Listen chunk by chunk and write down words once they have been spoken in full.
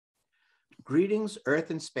Greetings, Earth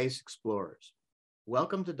and Space Explorers.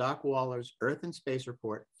 Welcome to Doc Waller's Earth and Space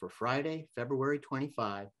Report for Friday, February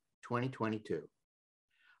 25, 2022.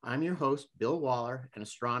 I'm your host, Bill Waller, an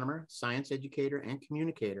astronomer, science educator, and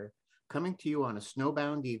communicator, coming to you on a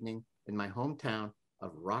snowbound evening in my hometown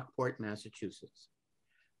of Rockport, Massachusetts.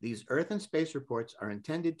 These Earth and Space Reports are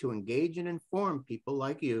intended to engage and inform people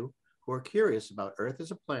like you who are curious about Earth as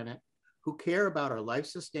a planet, who care about our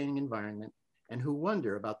life-sustaining environment, and who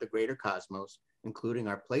wonder about the greater cosmos, including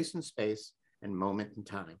our place in space and moment in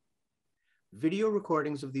time. Video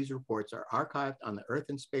recordings of these reports are archived on the Earth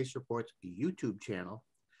and Space Reports YouTube channel.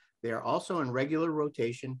 They are also in regular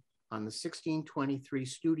rotation on the 1623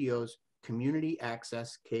 Studios Community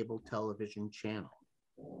Access Cable Television channel.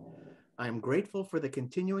 I am grateful for the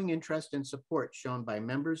continuing interest and support shown by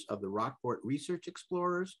members of the Rockport Research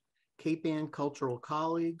Explorers, Cape Ann Cultural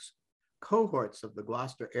Colleagues, cohorts of the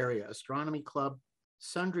Gloucester Area Astronomy Club,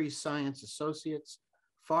 sundry science associates,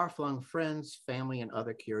 far-flung friends, family, and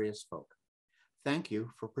other curious folk. Thank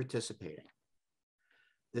you for participating.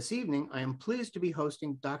 This evening, I am pleased to be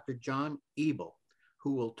hosting Dr. John Ebel,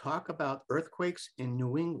 who will talk about earthquakes in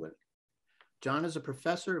New England. John is a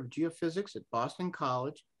professor of geophysics at Boston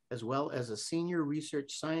College, as well as a senior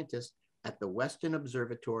research scientist at the Weston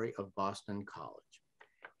Observatory of Boston College.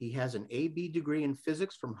 He has an AB degree in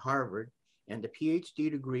physics from Harvard and a PhD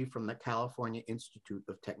degree from the California Institute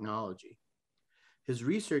of Technology. His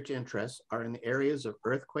research interests are in the areas of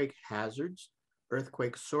earthquake hazards,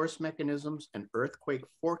 earthquake source mechanisms, and earthquake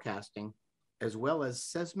forecasting, as well as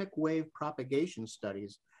seismic wave propagation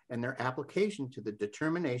studies and their application to the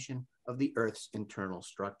determination of the Earth's internal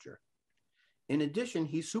structure. In addition,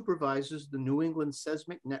 he supervises the New England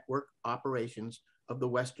Seismic Network operations of the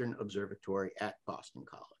Western Observatory at Boston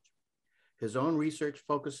College. His own research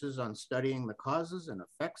focuses on studying the causes and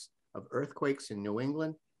effects of earthquakes in New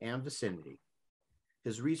England and vicinity.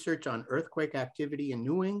 His research on earthquake activity in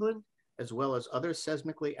New England, as well as other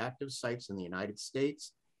seismically active sites in the United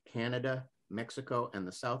States, Canada, Mexico, and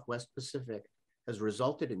the Southwest Pacific, has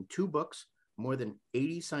resulted in 2 books, more than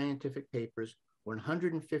 80 scientific papers,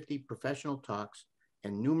 150 professional talks,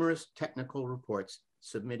 and numerous technical reports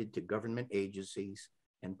submitted to government agencies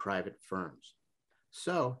and private firms.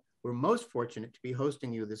 So we're most fortunate to be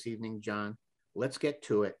hosting you this evening, John. Let's get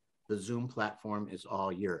to it. The Zoom platform is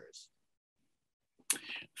all yours.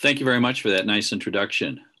 Thank you very much for that nice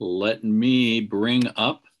introduction. Let me bring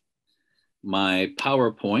up my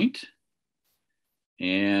PowerPoint,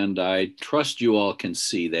 and I trust you all can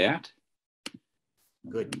see that.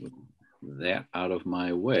 Good. That out of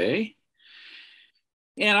my way.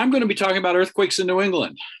 And I'm going to be talking about earthquakes in New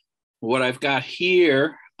England. What I've got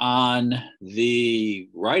here on the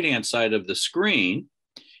right-hand side of the screen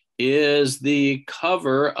is the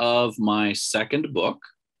cover of my second book,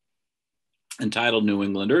 entitled New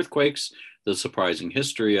England Earthquakes, The Surprising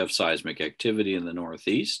History of Seismic Activity in the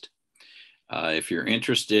Northeast. If you're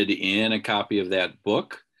interested in a copy of that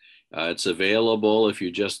book, it's available if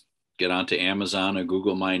you just get onto Amazon or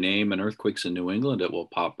Google my name and Earthquakes in New England, it will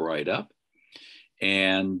pop right up.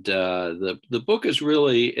 And the book is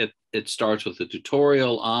really, it starts with a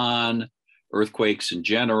tutorial on earthquakes in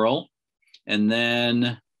general, and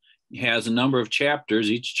then has a number of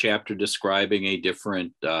chapters, each chapter describing a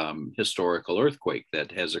different historical earthquake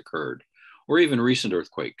that has occurred, or even recent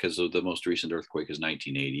earthquake, because the most recent earthquake is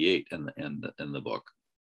 1988 in the book.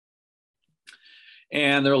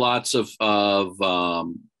 And there are lots of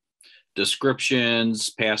descriptions,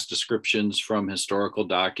 past descriptions from historical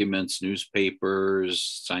documents, newspapers,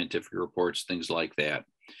 scientific reports, things like that.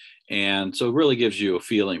 And so it really gives you a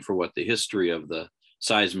feeling for what the history of the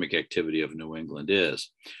seismic activity of New England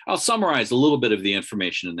is. I'll summarize a little bit of the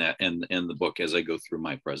information in that in the book as I go through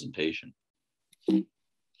my presentation.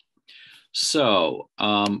 So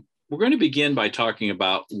we're going to begin by talking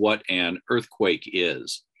about what an earthquake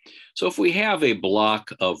is. So if we have a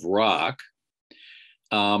block of rock,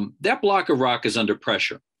 that block of rock is under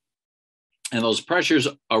pressure. And those pressures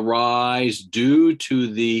arise due to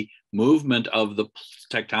the movement of the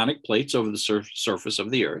tectonic plates over the surface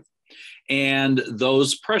of the Earth. And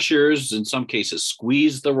those pressures, in some cases,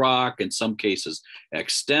 squeeze the rock, in some cases,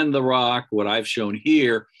 extend the rock. What I've shown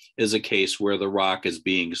here is a case where the rock is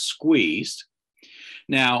being squeezed.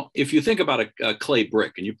 Now, if you think about a clay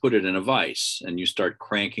brick and you put it in a vise and you start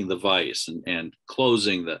cranking the vise and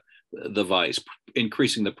closing the vise,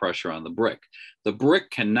 increasing the pressure on the brick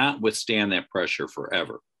cannot withstand that pressure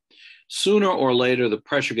forever. Sooner or later, the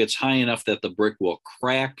pressure gets high enough that the brick will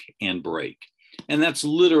crack and break. And that's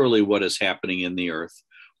literally what is happening in the Earth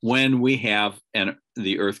when we have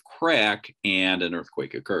the Earth crack and an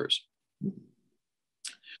earthquake occurs.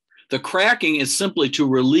 The cracking is simply to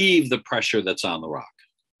relieve the pressure that's on the rock.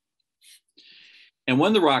 And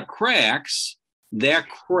when the rock cracks, that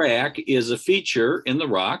crack is a feature in the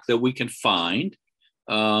rock that we can find,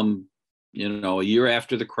 a year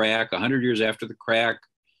after the crack, 100 years after the crack,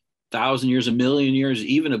 1,000 years, 1,000,000 years,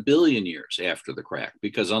 even 1,000,000,000 years after the crack,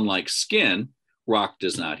 because unlike skin, rock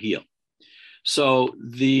does not heal. So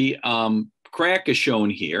the crack is shown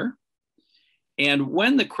here. And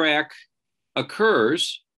when the crack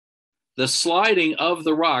occurs, the sliding of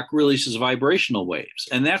the rock releases vibrational waves.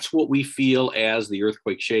 And that's what we feel as the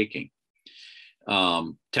earthquake shaking.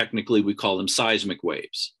 Technically, we call them seismic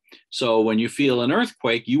waves. So when you feel an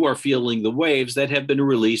earthquake, you are feeling the waves that have been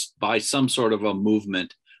released by some sort of a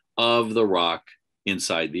movement of the rock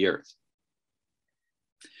inside the earth.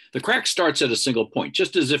 The crack starts at a single point,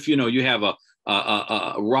 just as if, you have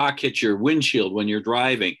a rock hit your windshield when you're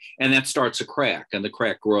driving, and that starts a crack, and the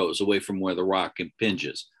crack grows away from where the rock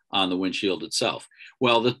impinges on the windshield itself.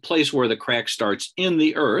 Well, the place where the crack starts in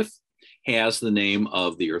the earth has the name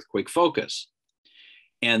of the earthquake focus.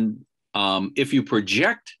 And if you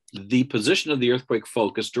project the position of the earthquake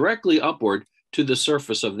focus directly upward to the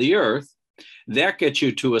surface of the earth, that gets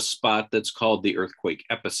you to a spot that's called the earthquake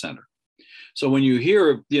epicenter. So when you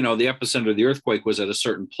hear, the epicenter of the earthquake was at a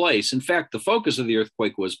certain place, in fact, the focus of the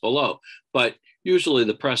earthquake was below, but usually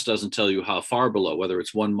the press doesn't tell you how far below, whether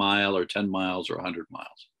it's 1 mile or 10 miles or 100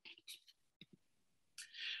 miles.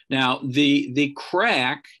 Now, the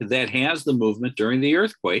crack that has the movement during the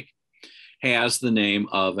earthquake has the name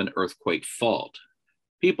of an earthquake fault.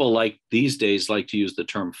 People these days like to use the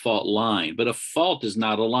term fault line, but a fault is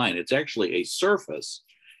not a line. It's actually a surface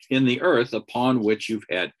in the earth upon which you've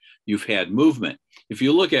had movement. If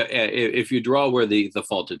you look if you draw where the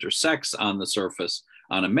fault intersects on the surface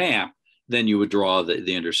on a map, then you would draw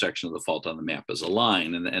the intersection of the fault on the map as a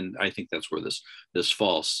line. And I think that's where this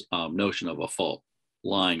false notion of a fault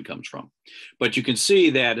line comes from. But you can see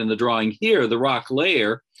that in the drawing here, the rock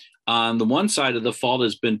layer on the one side of the fault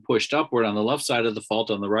has been pushed upward. On the left side of the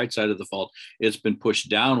fault, on the right side of the fault, it's been pushed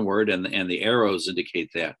downward, and the arrows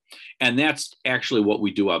indicate that. And that's actually what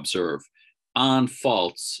we do observe on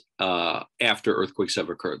faults after earthquakes have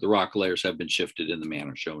occurred. The rock layers have been shifted in the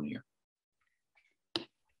manner shown here.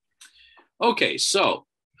 Okay, so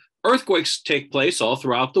earthquakes take place all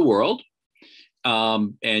throughout the world.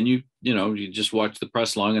 And you just watch the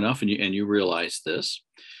press long enough and you realize this.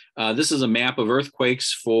 This is a map of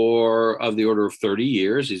earthquakes of the order of 30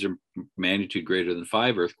 years. These are magnitude greater than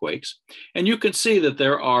 5 earthquakes. And you can see that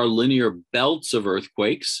there are linear belts of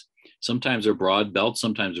earthquakes. Sometimes they're broad belts,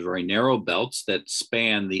 sometimes they're very narrow belts that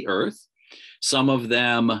span the earth. Some of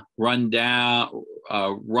them run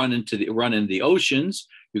into the oceans.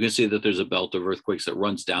 You can see that there's a belt of earthquakes that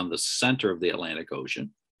runs down the center of the Atlantic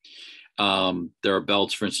Ocean. There are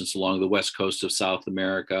belts, for instance, along the west coast of South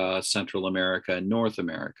America, Central America, and North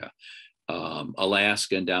America,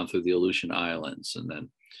 Alaska, and down through the Aleutian Islands, and then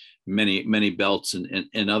many, many belts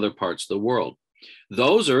in other parts of the world.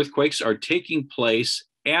 Those earthquakes are taking place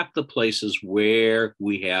at the places where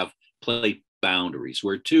we have plate boundaries,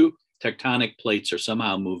 where two tectonic plates are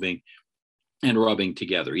somehow moving and rubbing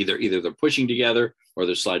together. Either they're pushing together, or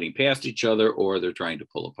they're sliding past each other, or they're trying to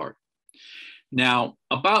pull apart. Now,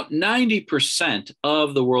 about 90%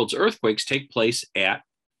 of the world's earthquakes take place at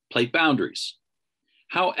plate boundaries.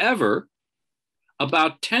 However,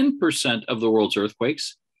 about 10% of the world's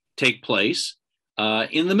earthquakes take place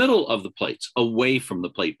in the middle of the plates, away from the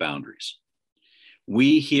plate boundaries.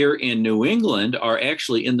 We here in New England are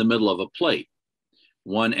actually in the middle of a plate.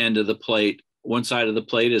 One side of the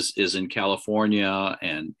plate is in California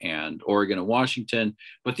and Oregon and Washington,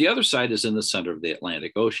 but the other side is in the center of the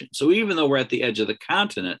Atlantic Ocean. So even though we're at the edge of the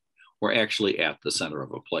continent, we're actually at the center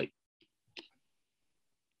of a plate.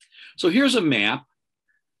 So here's a map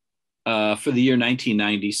for the year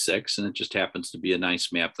 1996, and it just happens to be a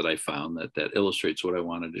nice map that I found that illustrates what I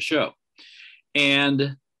wanted to show.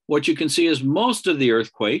 And what you can see is most of the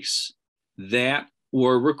earthquakes that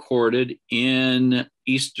were recorded in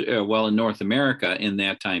North America in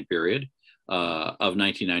that time period of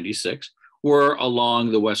 1996 were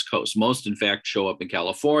along the West Coast. Most, in fact, show up in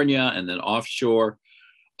California and then offshore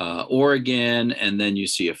Oregon, and then you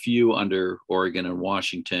see a few under Oregon and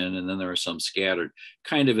Washington, and then there are some scattered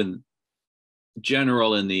kind of in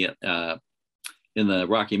general in the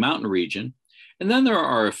Rocky Mountain region. And then there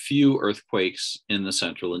are a few earthquakes in the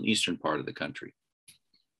central and eastern part of the country.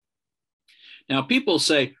 Now, people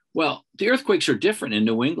say, well, the earthquakes are different in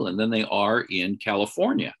New England than they are in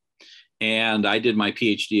California. And I did my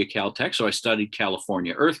PhD at Caltech, so I studied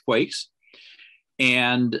California earthquakes.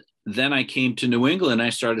 And then I came to New England. I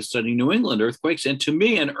started studying New England earthquakes. And to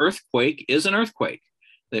me, an earthquake is an earthquake.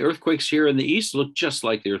 The earthquakes here in the East look just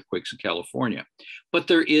like the earthquakes in California, but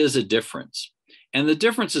there is a difference. And the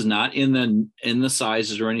difference is not in the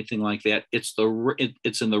sizes or anything like that. It's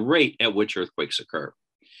in the rate at which earthquakes occur.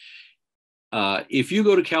 If you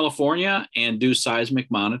go to California and do seismic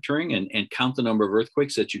monitoring and count the number of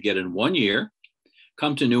earthquakes that you get in 1 year,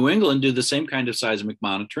 come to New England, do the same kind of seismic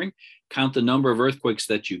monitoring, count the number of earthquakes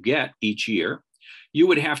that you get each year, you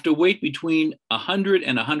would have to wait between 100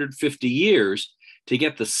 and 150 years to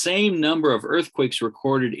get the same number of earthquakes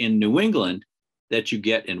recorded in New England that you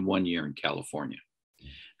get in 1 year in California.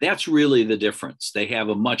 That's really the difference. They have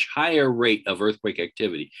a much higher rate of earthquake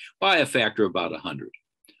activity by a factor of about 100.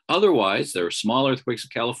 Otherwise, there are small earthquakes in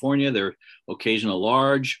California. There are occasional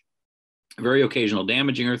large, very occasional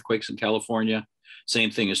damaging earthquakes in California.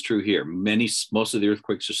 Same thing is true here. Most of the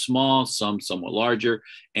earthquakes are small, some somewhat larger,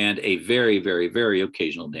 and a very, very, very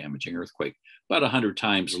occasional damaging earthquake, about 100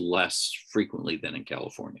 times less frequently than in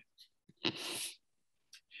California.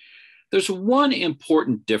 There's one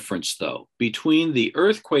important difference, though, between the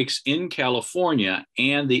earthquakes in California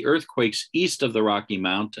and the earthquakes east of the Rocky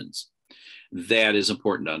Mountains that is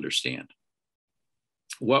important to understand.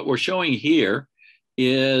 What we're showing here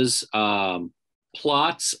is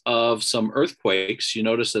plots of some earthquakes. You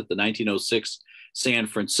notice that the 1906 San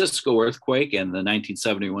Francisco earthquake and the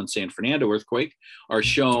 1971 San Fernando earthquake are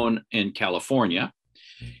shown in California.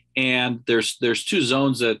 And there's two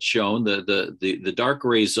zones that's shown. The dark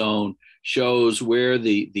gray zone shows where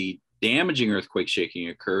the damaging earthquake shaking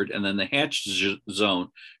occurred, and then the hatched zone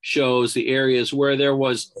shows the areas where there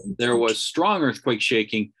was strong earthquake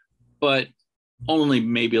shaking, but only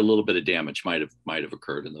maybe a little bit of damage might have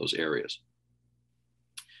occurred in those areas.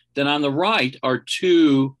 Then on the right are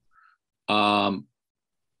two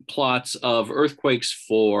plots of earthquakes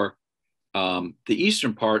for the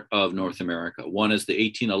eastern part of North America. One is the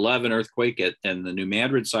 1811 earthquake in the New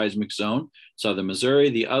Madrid seismic zone, southern Missouri.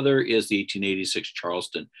 The other is the 1886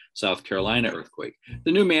 Charleston, South Carolina earthquake.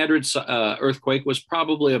 The New Madrid earthquake was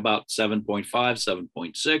probably about 7.5,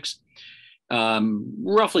 7.6,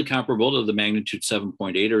 roughly comparable to the magnitude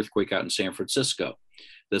 7.8 earthquake out in San Francisco.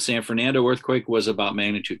 The San Fernando earthquake was about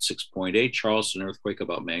magnitude 6.8, Charleston earthquake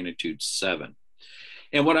about magnitude 7.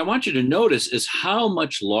 And what I want you to notice is how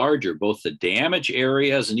much larger both the damage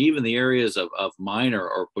areas and even the areas of minor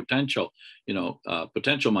or potential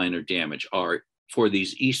minor damage are for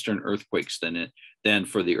these eastern earthquakes than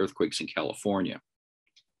for the earthquakes in California.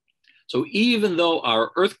 So even though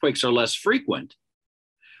our earthquakes are less frequent,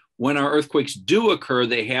 when our earthquakes do occur,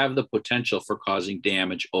 they have the potential for causing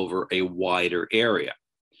damage over a wider area.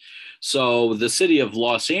 So the city of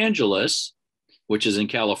Los Angeles, which is in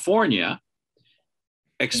California,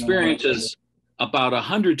 experiences about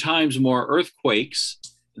 100 times more earthquakes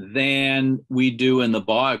than we do in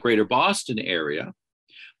the greater Boston area.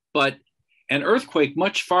 But an earthquake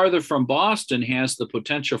much farther from Boston has the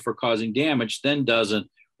potential for causing damage than does an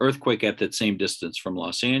earthquake at that same distance from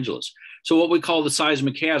Los Angeles. So what we call the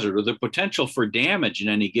seismic hazard, or the potential for damage in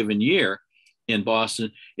any given year in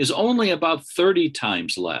Boston, is only about 30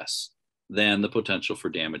 times less than the potential for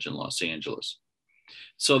damage in Los Angeles.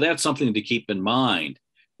 So that's something to keep in mind.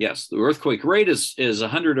 Yes, the earthquake rate is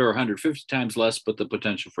 100 or 150 times less, but the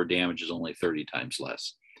potential for damage is only 30 times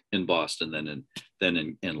less in Boston than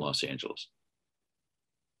in Los Angeles.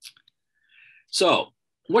 So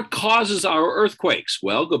what causes our earthquakes?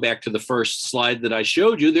 Well, go back to the first slide that I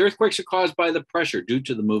showed you. The earthquakes are caused by the pressure due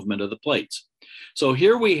to the movement of the plates. So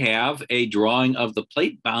here we have a drawing of the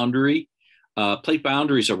plate boundaries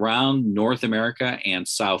around North America and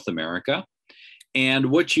South America. And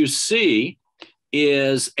what you see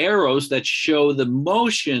is arrows that show the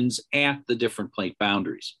motions at the different plate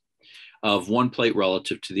boundaries of one plate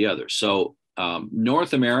relative to the other. So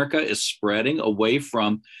North America is spreading away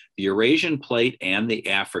from the Eurasian plate and the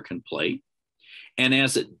African plate. And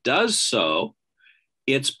as it does so,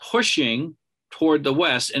 it's pushing toward the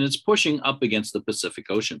west, and it's pushing up against the Pacific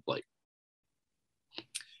Ocean plate.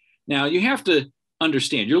 Now, you have to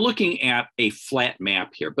understand, you're looking at a flat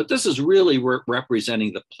map here, but this is really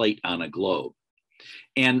representing the plate on a globe.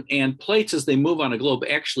 And plates, as they move on a globe,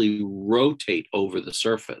 actually rotate over the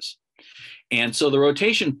surface. And so the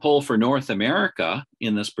rotation pull for North America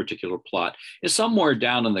in this particular plot is somewhere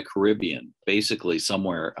down in the Caribbean, basically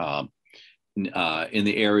somewhere in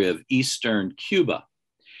the area of eastern Cuba.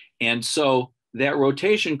 And so that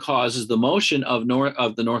rotation causes the motion of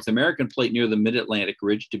the North American plate near the mid-Atlantic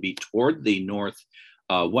ridge to be toward the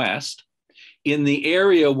northwest. In the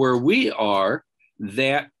area where we are,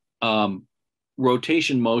 that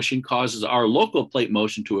rotation motion causes our local plate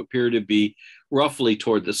motion to appear to be roughly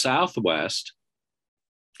toward the southwest.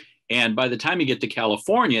 And by the time you get to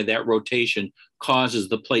California, that rotation causes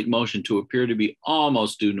the plate motion to appear to be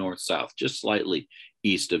almost due north-south, just slightly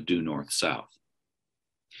east of due north-south.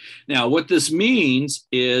 Now, what this means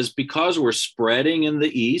is because we're spreading in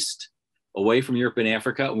the east, away from Europe and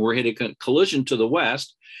Africa, and we're hitting a collision to the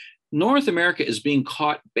west, North America is being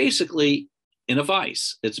caught basically in a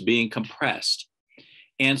vice. It's being compressed.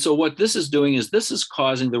 And so what this is doing is this is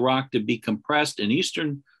causing the rock to be compressed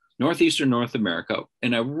in northeastern North America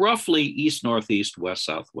in a roughly east-northeast,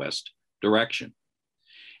 west-southwest direction.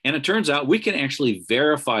 And it turns out we can actually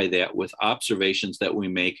verify that with observations that we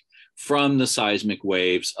make from the seismic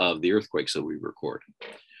waves of the earthquakes that we record.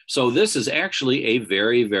 So this is actually a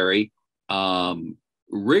very, very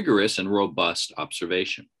rigorous and robust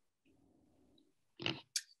observation.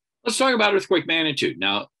 Let's talk about earthquake magnitude.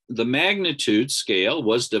 Now, the magnitude scale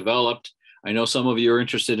was developed. I know some of you are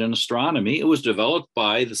interested in astronomy. It was developed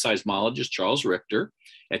by the seismologist Charles Richter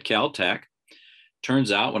at Caltech.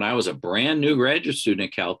 Turns out when I was a brand new graduate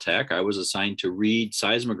student at Caltech, I was assigned to read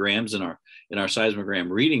seismograms in our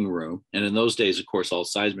seismogram reading room. And in those days, of course, all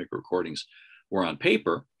seismic recordings were on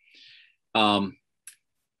paper. And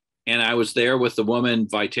I was there with the woman,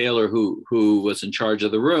 Vi Taylor, who was in charge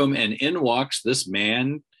of the room. And in walks this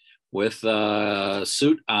man with a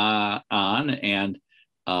suit on and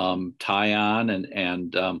tie on.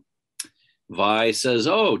 And Vi says,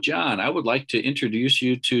 "Oh, John, I would like to introduce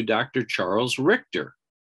you to Dr. Charles Richter."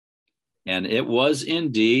 And it was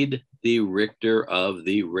indeed the Richter of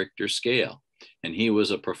the Richter scale. And he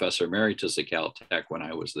was a professor emeritus at Caltech when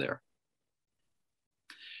I was there.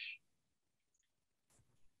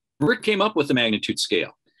 Rick came up with the magnitude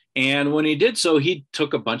scale. And when he did so, he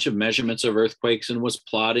took a bunch of measurements of earthquakes and was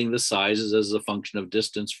plotting the sizes as a function of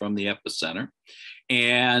distance from the epicenter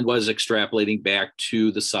and was extrapolating back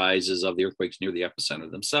to the sizes of the earthquakes near the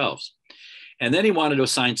epicenter themselves. And then he wanted to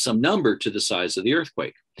assign some number to the size of the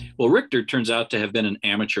earthquake. Well, Richter turns out to have been an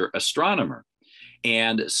amateur astronomer.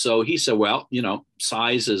 And so he said, well, you know,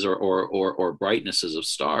 sizes or brightnesses of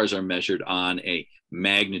stars are measured on a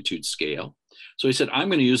magnitude scale. So he said, I'm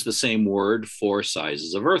going to use the same word for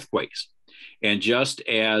sizes of earthquakes. And just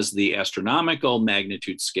as the astronomical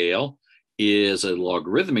magnitude scale is a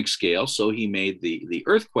logarithmic scale, so he made the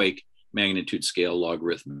earthquake magnitude scale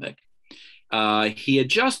logarithmic. He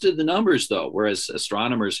adjusted the numbers, though, whereas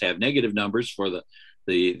astronomers have negative numbers for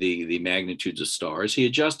the magnitudes of stars. He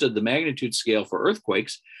adjusted the magnitude scale for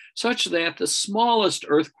earthquakes such that the smallest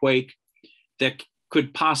earthquake that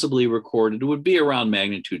could possibly recorded would be around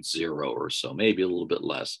magnitude 0 or so, maybe a little bit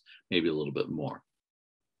less, maybe a little bit more.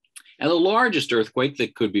 And the largest earthquake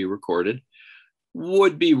that could be recorded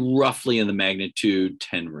would be roughly in the magnitude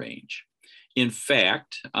 10 range. In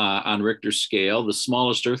fact, on Richter's scale, the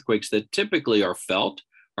smallest earthquakes that typically are felt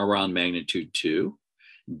are around magnitude 2.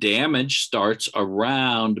 Damage starts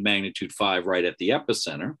around magnitude 5 right at the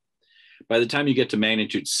epicenter. By the time you get to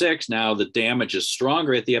magnitude 6, now the damage is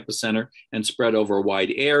stronger at the epicenter and spread over a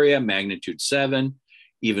wide area, magnitude 7,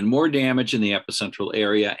 even more damage in the epicentral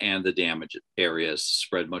area, and the damage areas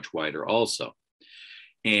spread much wider also.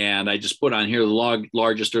 And I just put on here the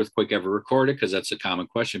largest earthquake ever recorded because that's a common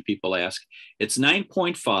question people ask. It's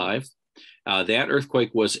 9.5. That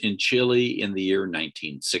earthquake was in Chile in the year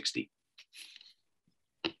 1960.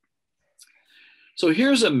 So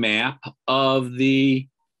here's a map of the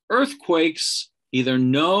earthquakes either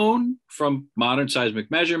known from modern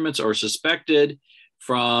seismic measurements or suspected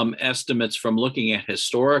from estimates from looking at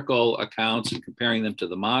historical accounts and comparing them to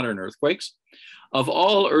the modern earthquakes. Of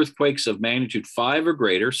all earthquakes of magnitude 5 or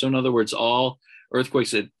greater, so in other words, all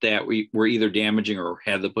earthquakes that were either damaging or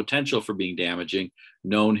had the potential for being damaging,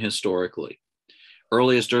 known historically.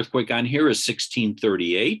 Earliest earthquake on here is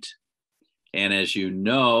 1638. And as you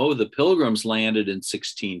know, the Pilgrims landed in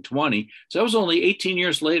 1620. So that was only 18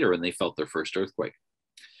 years later when they felt their first earthquake.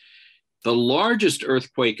 The largest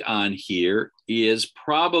earthquake on here is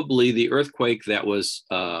probably the earthquake that was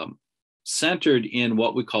centered in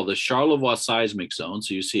what we call the Charlevoix seismic zone.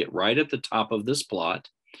 So you see it right at the top of this plot.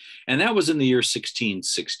 And that was in the year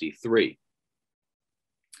 1663.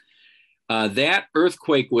 That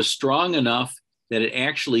earthquake was strong enough that it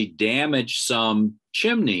actually damaged some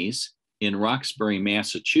chimneys in Roxbury,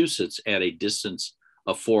 Massachusetts at a distance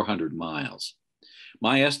of 400 miles.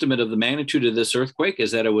 My estimate of the magnitude of this earthquake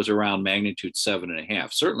is that it was around magnitude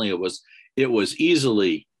 7.5. Certainly it was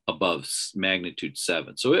easily above magnitude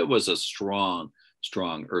 7. So it was a strong,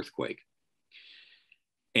 strong earthquake.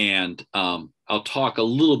 And I'll talk a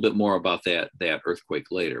little bit more about that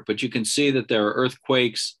earthquake later. But you can see that there are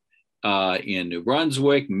earthquakes in New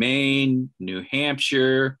Brunswick, Maine, New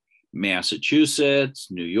Hampshire, Massachusetts,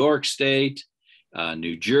 New York State,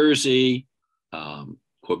 New Jersey,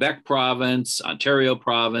 Quebec province, Ontario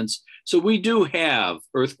province. So we do have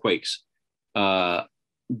earthquakes that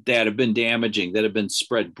have been damaging, that have been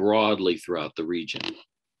spread broadly throughout the region.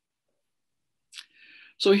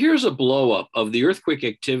 So here's a blow up of the earthquake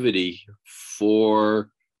activity for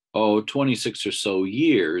 26 or so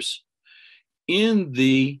years in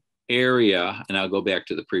the area, and I'll go back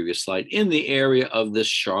to the previous slide, in the area of this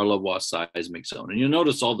Charlevoix seismic zone. And you'll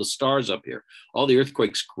notice all the stars up here, all the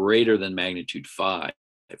earthquakes greater than magnitude 5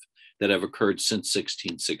 that have occurred since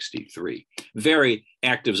 1663. Very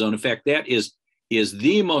active zone. In fact, that is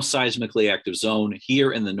the most seismically active zone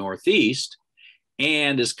here in the Northeast,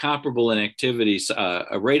 and is comparable in activities,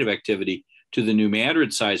 a rate of activity, to the New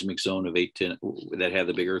Madrid seismic zone of that had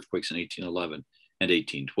the big earthquakes in 1811 and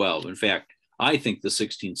 1812. In fact, I think the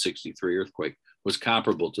 1663 earthquake was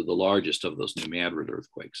comparable to the largest of those New Madrid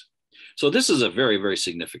earthquakes. So this is a very, very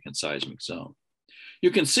significant seismic zone.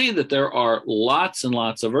 You can see that there are lots and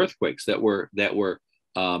lots of earthquakes that were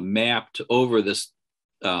mapped over this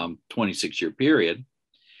 26-year period,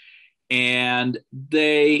 and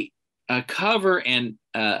they cover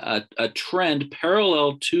a trend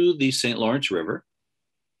parallel to the St. Lawrence River,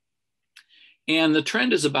 and the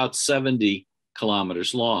trend is about 70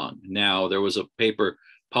 kilometers long. Now, there was a paper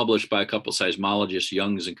published by a couple seismologists,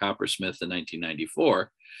 Youngs and Coppersmith, in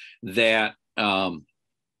 1994, that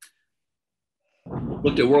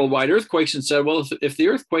looked at worldwide earthquakes and said, well, if the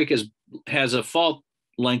earthquake has a fault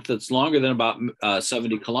length that's longer than about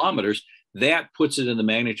 70 kilometers, that puts it in the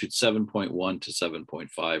magnitude 7.1 to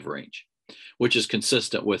 7.5 range, which is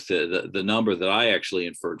consistent with the number that I actually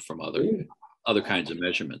inferred from other kinds of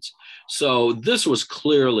measurements. So this was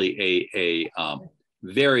clearly a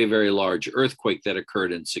very, very large earthquake that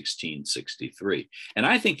occurred in 1663. And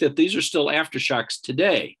I think that these are still aftershocks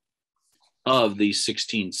today of the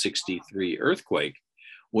 1663 earthquake,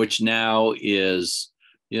 which now is,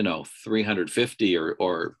 350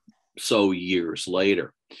 or so years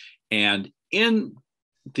later. And in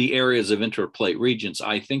the areas of interplate regions,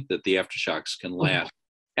 I think that the aftershocks can last,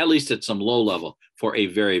 at least at some low level, for a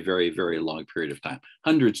very, very, very long period of time,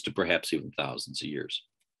 hundreds to perhaps even thousands of years.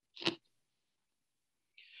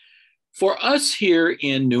 For us here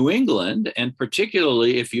in New England, and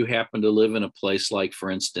particularly if you happen to live in a place like, for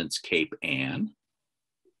instance, Cape Ann,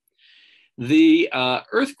 the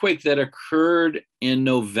earthquake that occurred in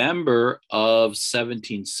November of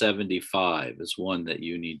 1775 is one that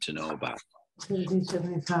you need to know about.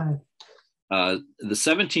 1775. The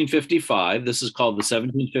 1755, this is called the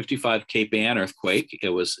 1755 Cape Ann earthquake. It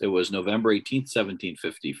was November 18th,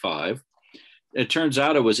 1755. It turns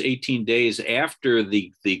out it was 18 days after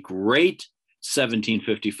the great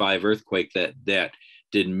 1755 earthquake that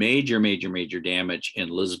did major damage in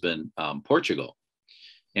Lisbon, Portugal.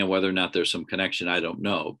 And whether or not there's some connection, I don't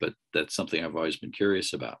know, but that's something I've always been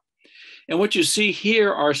curious about. And what you see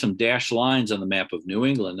here are some dashed lines on the map of New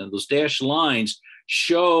England. And those dashed lines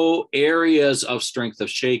show areas of strength of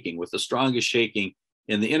shaking, with the strongest shaking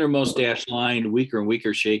in the innermost dashed line, weaker and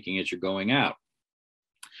weaker shaking as you're going out.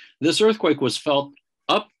 This earthquake was felt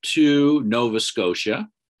up to Nova Scotia,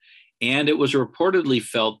 and it was reportedly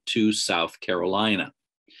felt to South Carolina.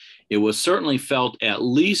 It was certainly felt at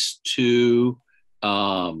least to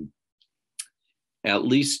the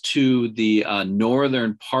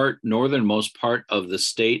northernmost part of the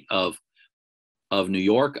state of New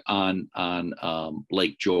York on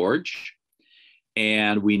Lake George.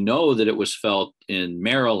 And we know that it was felt in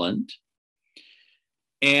Maryland.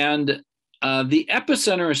 And the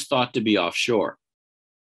epicenter is thought to be offshore.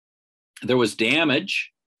 There was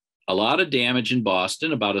damage, a lot of damage in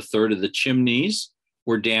Boston. About a third of the chimneys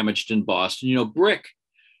were damaged in Boston. Brick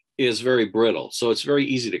is very brittle, so it's very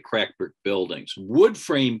easy to crack brick buildings. Wood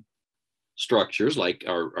frame structures, like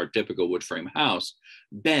our typical wood frame house,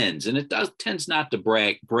 bends, and it tends not to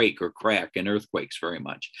break or crack in earthquakes very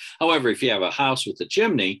much. However, if you have a house with a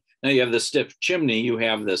chimney, now you have this stiff chimney, you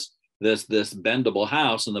have this bendable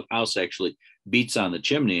house, and the house actually beats on the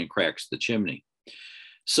chimney and cracks the chimney.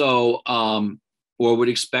 So one would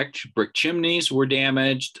expect brick chimneys were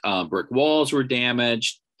damaged, brick walls were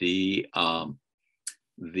damaged, the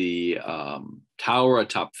tower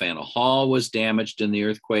atop Faneuil Hall was damaged in the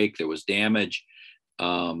earthquake. There was damage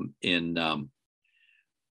in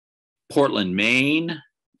Portland, Maine,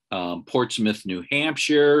 Portsmouth, New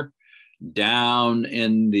Hampshire, down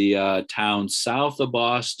in the town south of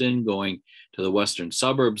Boston, going to the western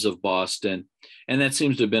suburbs of Boston. And that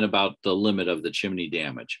seems to have been about the limit of the chimney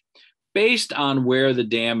damage. Based on where the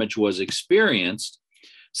damage was experienced,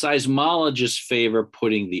 Seismologists favor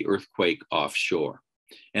putting the earthquake offshore.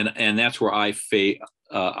 And that's where I favor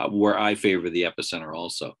the epicenter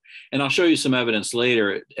also. And I'll show you some evidence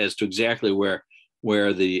later as to exactly where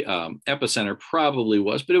the epicenter probably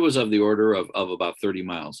was, but it was of the order of about 30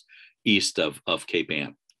 miles east of Cape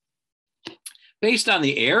Ann. Based on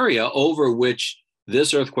the area over which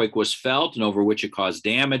this earthquake was felt and over which it caused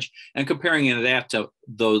damage, and comparing that to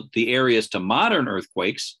the areas to modern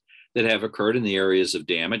earthquakes that have occurred in the areas of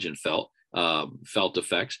damage and felt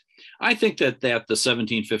effects, I think that the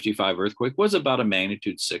 1755 earthquake was about a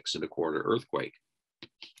magnitude 6.25 earthquake.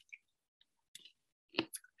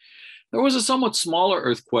 There was a somewhat smaller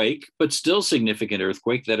earthquake, but still significant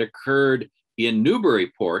earthquake that occurred in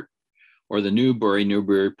Newburyport, or the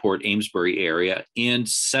Newburyport, Amesbury area in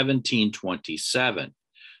 1727.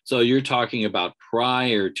 So you're talking about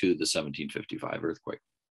prior to the 1755 earthquake.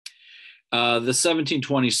 The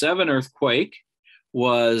 1727 earthquake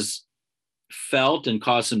was felt and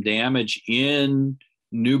caused some damage in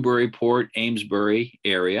Newburyport, Amesbury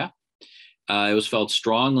area. It was felt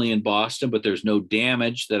strongly in Boston, but there's no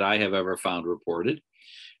damage that I have ever found reported.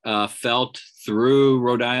 Felt through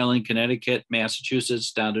Rhode Island, Connecticut,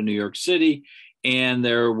 Massachusetts, down to New York City. And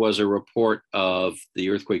there was a report of the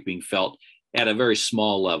earthquake being felt at a very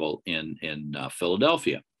small level in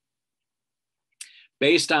Philadelphia.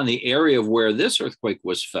 Based on the area of where this earthquake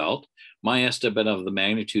was felt, my estimate of the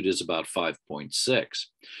magnitude is about 5.6.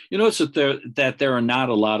 You notice that there are not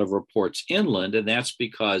a lot of reports inland, and that's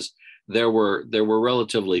because there were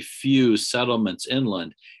relatively few settlements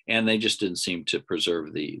inland, and they just didn't seem to preserve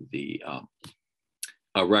a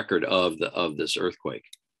record of this earthquake.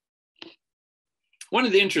 One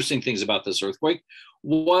of the interesting things about this earthquake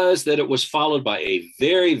was that it was followed by a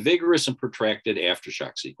very vigorous and protracted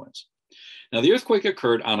aftershock sequence. Now, the earthquake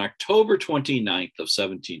occurred on October 29th of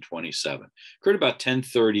 1727, occurred about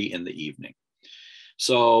 10:30 in the evening.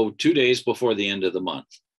 So 2 days before the end of the month.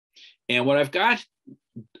 And what I've got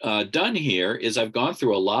done here is I've gone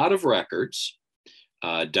through a lot of records,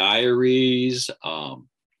 diaries,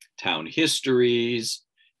 town histories,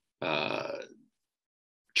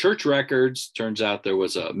 church records. Turns out there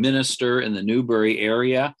was a minister in the Newbury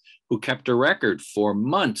area who kept a record for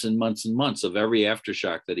months and months and months of every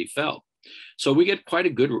aftershock that he felt. So we get quite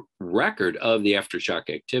a good record of the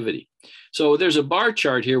aftershock activity. So there's a bar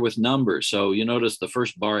chart here with numbers. So you notice the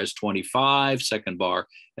first bar has 25, second bar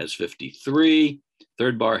has 53,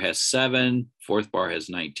 third bar has 7, fourth bar has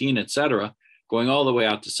 19, etc., going all the way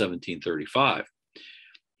out to 1735.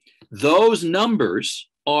 Those numbers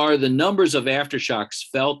are the numbers of aftershocks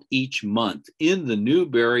felt each month in the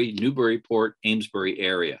Newburyport, Amesbury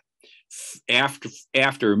area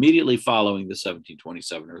after immediately following the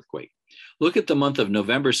 1727 earthquake. Look at the month of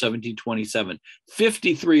November 1727,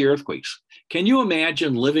 53 earthquakes. Can you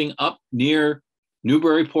imagine living up near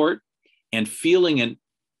Newburyport and feeling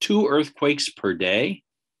 2 earthquakes per day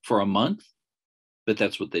for a month? But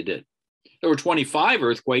that's what they did. There were 25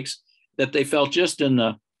 earthquakes that they felt just in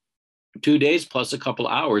the 2 days plus a couple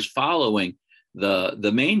hours following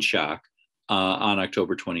the main shock on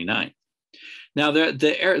October 29th. Now,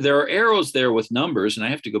 there are arrows there with numbers, and I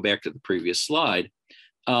have to go back to the previous slide.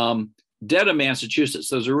 Dedham, Massachusetts,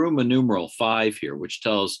 there's a Roman numeral 5 here, which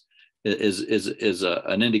is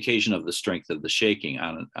an indication of the strength of the shaking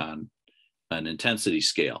on an intensity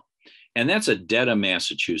scale. And that's at Dedham,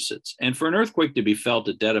 Massachusetts. And for an earthquake to be felt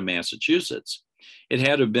at Dedham, Massachusetts, it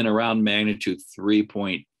had to have been around magnitude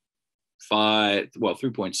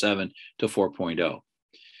 3.7 to 4.0.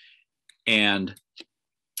 And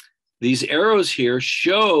these arrows here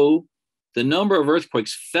show the number of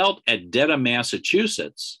earthquakes felt at Dedham,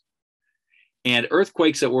 Massachusetts, and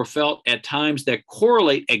earthquakes that were felt at times that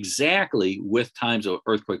correlate exactly with times of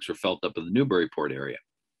earthquakes were felt up in the Newburyport area.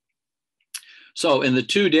 So in the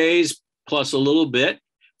 2 days plus a little bit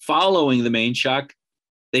following the main shock,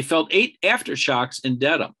 they felt 8 aftershocks in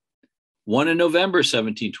Dedham. 1 in November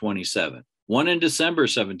 1727, 1 in December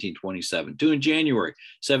 1727, 2 in January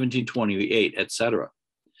 1728, etc.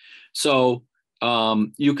 So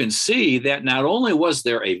you can see that not only was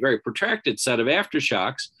there a very protracted set of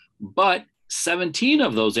aftershocks, but 17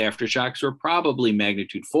 of those aftershocks were probably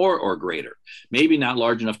magnitude 4 or greater. Maybe not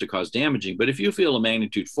large enough to cause damaging, but if you feel a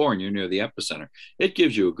magnitude 4 and you're near the epicenter, it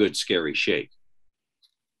gives you a good scary shake.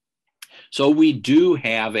 So we do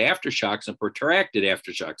have aftershocks and protracted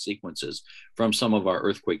aftershock sequences from some of our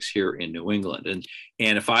earthquakes here in New England. And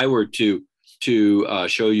if I were to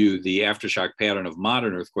show you the aftershock pattern of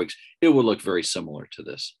modern earthquakes, it would look very similar to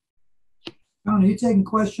this. John, are you taking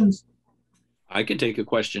questions? I can take a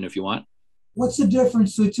question if you want. What's the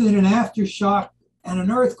difference between an aftershock and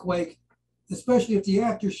an earthquake especially if the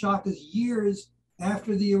aftershock is years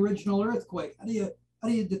after the original earthquake. How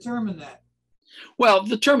do you determine that? Well,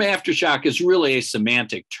 the term aftershock is really a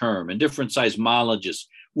semantic term, and different seismologists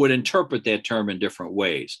would interpret that term in different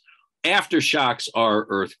ways. Aftershocks are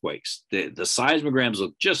earthquakes. The seismograms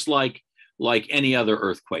look just like any other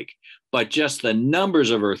earthquake, but just the numbers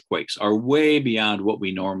of earthquakes are way beyond what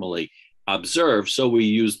we normally observe, so we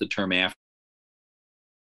use the term after.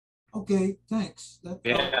 Okay, thanks.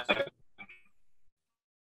 Yeah.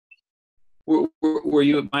 Where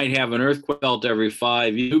you might have an earthquake felt every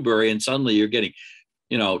 5 years, Newbury, and suddenly you're getting,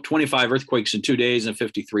 25 earthquakes in 2 days and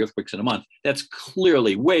 53 earthquakes in a month. That's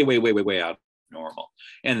clearly way out of normal.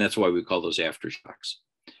 And that's why we call those aftershocks.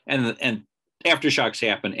 And aftershocks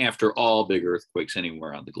happen after all big earthquakes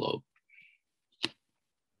anywhere on the globe.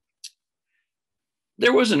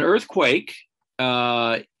 There was an earthquake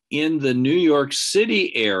in the New York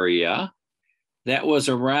City area that was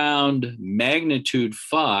around magnitude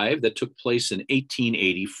 5 that took place in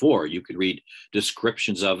 1884. You could read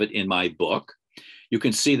descriptions of it in my book. You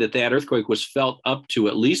can see that earthquake was felt up to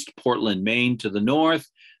at least Portland, Maine to the north,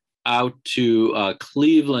 out to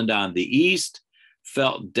Cleveland on the east,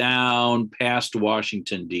 felt down past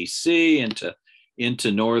Washington, D.C.,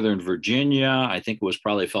 into northern Virginia. I think it was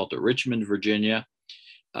probably felt at Richmond, Virginia.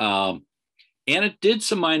 And it did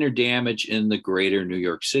some minor damage in the greater New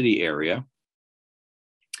York City area.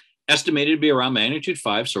 Estimated to be around magnitude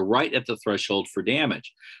 5, so right at the threshold for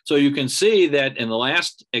damage. So you can see that in the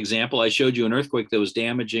last example, I showed you an earthquake that was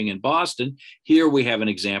damaging in Boston. Here we have an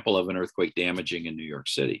example of an earthquake damaging in New York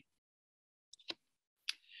City.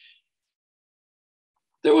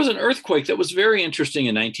 There was an earthquake that was very interesting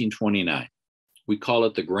in 1929. We call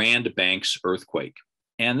it the Grand Banks earthquake.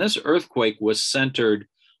 And this earthquake was centered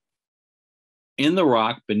in the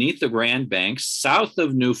rock beneath the Grand Banks, south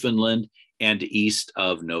of Newfoundland and east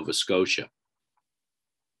of Nova Scotia.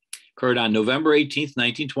 Occurred on November 18th,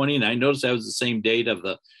 1929. Notice that was the same date of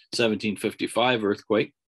the 1755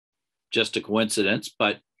 earthquake. Just a coincidence,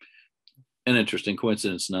 but an interesting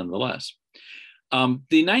coincidence nonetheless. The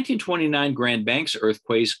 1929 Grand Banks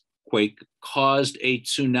earthquake caused a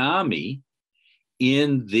tsunami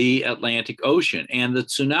in the Atlantic Ocean. And the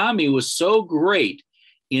tsunami was so great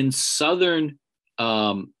in southern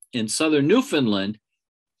Newfoundland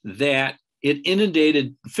that it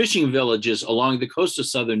inundated fishing villages along the coast of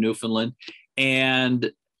southern Newfoundland,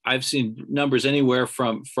 and I've seen numbers anywhere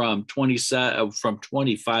from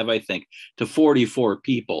 25, I think, to 44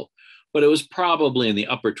 people, but it was probably in the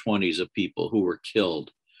upper 20s of people who were killed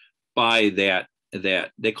by that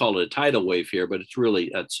they call it a tidal wave here, but it's really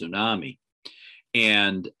a tsunami,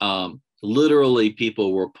 and literally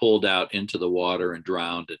people were pulled out into the water and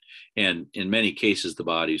drowned, and in many cases the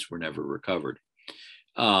bodies were never recovered.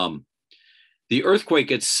 The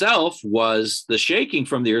earthquake itself the shaking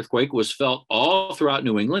from the earthquake was felt all throughout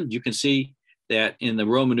New England. You can see that in the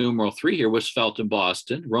Roman numeral 3 here was felt in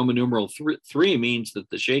Boston. Roman numeral 3 means that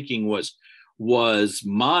the shaking was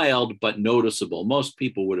mild but noticeable. Most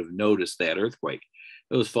people would have noticed that earthquake.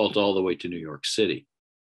 It was felt all the way to New York City.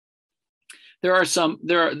 There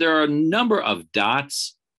are a number of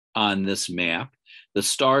dots on this map. The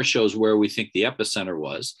star shows where we think the epicenter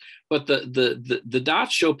was, but the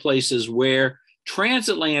dots show places where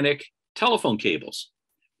transatlantic telephone cables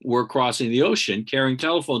were crossing the ocean, carrying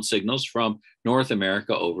telephone signals from North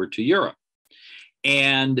America over to Europe.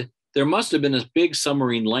 And there must have been a big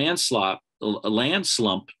submarine land slump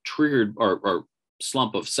triggered, or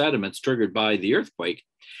slump of sediments triggered by the earthquake.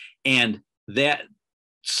 And that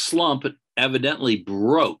slump evidently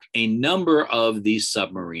broke a number of these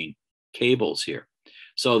submarine cables here.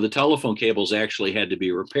 So the telephone cables actually had to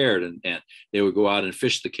be repaired, and they would go out and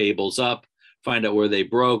fish the cables up, find out where they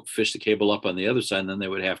broke, fish the cable up on the other side, and then they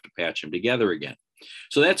would have to patch them together again.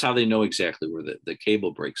 So that's how they know exactly where the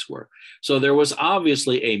cable breaks were. So there was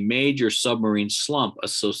obviously a major submarine slump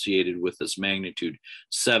associated with this magnitude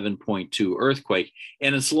 7.2 earthquake,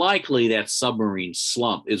 and it's likely that submarine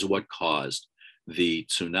slump is what caused the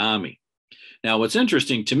tsunami. Now, what's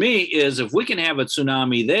interesting to me is if we can have a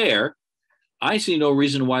tsunami there, I see no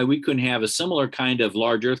reason why we couldn't have a similar kind of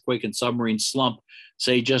large earthquake and submarine slump,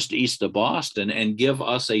 say just east of Boston, and give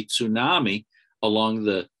us a tsunami along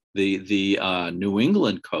the New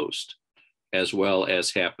England coast, as well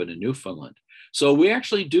as happened in Newfoundland. So we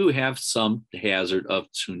actually do have some hazard of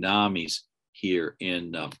tsunamis here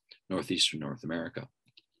in northeastern North America.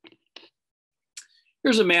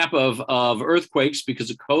 Here's a map of earthquakes.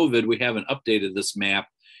 Because of COVID, we haven't updated this map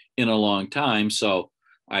in a long time. So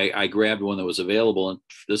I grabbed one that was available, and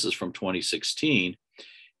this is from 2016.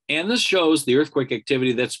 And this shows the earthquake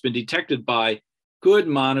activity that's been detected by good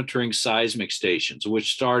monitoring seismic stations,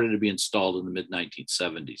 which started to be installed in the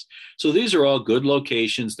mid-1970s. So these are all good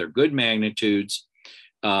locations. They're good magnitudes.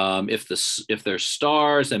 If they're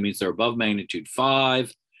stars, that means they're above magnitude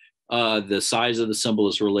 5. The size of the symbol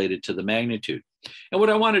is related to the magnitude. And what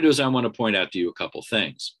I want to do is I want to point out to you a couple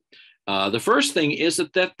things. The first thing is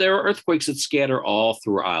that there are earthquakes that scatter all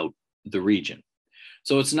throughout the region.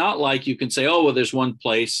 So it's not like you can say, oh, well, there's one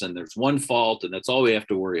place and there's one fault and that's all we have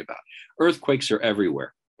to worry about. Earthquakes are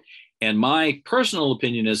everywhere. And my personal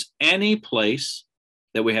opinion is any place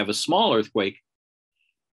that we have a small earthquake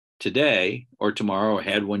today or tomorrow or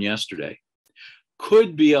had one yesterday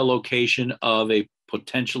could be a location of a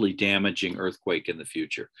potentially damaging earthquake in the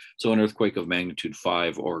future. So an earthquake of magnitude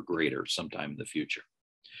 5 or greater sometime in the future.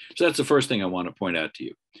 So that's the first thing I want to point out to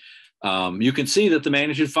you. You can see that the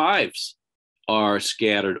magnitude 5s are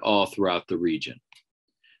scattered all throughout the region.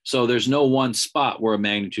 So there's no one spot where a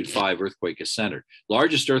magnitude 5 earthquake is centered.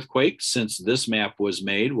 Largest earthquake since this map was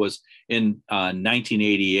made was in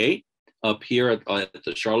 1988 up here at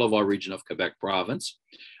the Charlevoix region of Quebec province.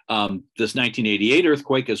 This 1988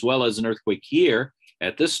 earthquake, as well as an earthquake here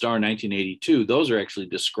at this star, 1982, those are actually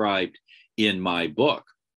described in my book.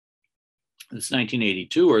 This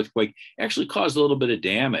 1982 earthquake actually caused a little bit of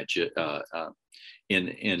damage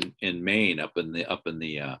in Maine, up in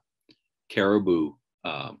the Caribou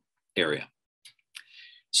area.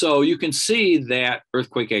 So you can see that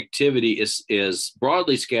earthquake activity is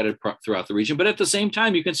broadly scattered throughout the region, but at the same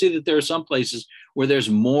time, you can see that there are some places where there's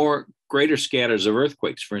greater scatters of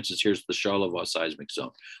earthquakes. For instance, here's the Charlevoix seismic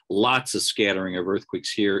zone. Lots of scattering of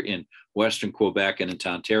earthquakes here in Western Quebec and in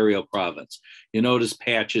Ontario province. You notice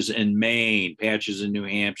patches in Maine, patches in New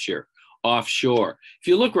Hampshire, offshore. If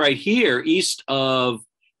you look right here, east of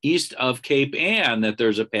Cape Ann, that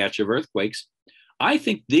there's a patch of earthquakes. I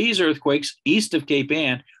think these earthquakes east of Cape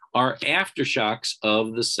Ann are aftershocks of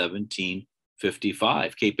the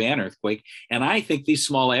 1755 Cape Ann earthquake. And I think these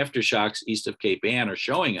small aftershocks east of Cape Ann are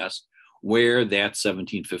showing us where that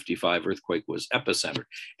 1755 earthquake was epicentered.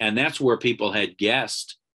 And that's where people had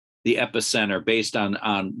guessed the epicenter based on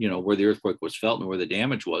where the earthquake was felt and where the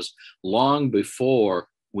damage was long before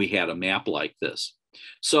we had a map like this.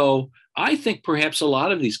 So I think perhaps a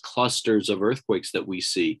lot of these clusters of earthquakes that we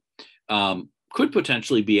see could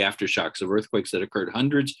potentially be aftershocks of earthquakes that occurred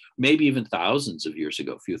hundreds, maybe even thousands of years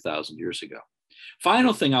ago, a few thousand years ago.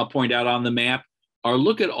 Final thing I'll point out on the map are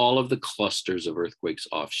look at all of the clusters of earthquakes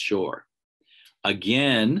offshore.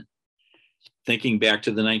 Again, thinking back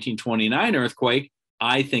to the 1929 earthquake,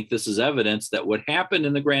 I think this is evidence that what happened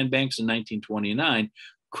in the Grand Banks in 1929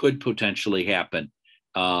 could potentially happen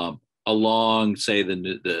along, say,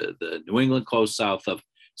 the New England coast south of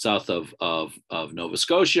Nova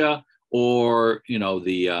Scotia, or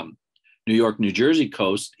the New York, New Jersey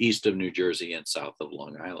coast east of New Jersey and south of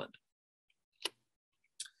Long Island.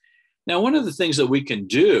 Now, one of the things that we can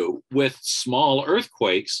do with small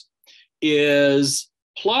earthquakes is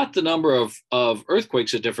plot the number of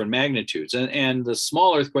earthquakes at different magnitudes. And the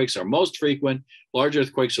small earthquakes are most frequent, large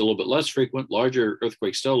earthquakes are a little bit less frequent, larger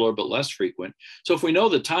earthquakes still a little bit less frequent. So if we know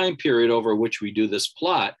the time period over which we do this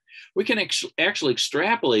plot, we can actually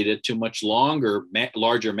extrapolate it to much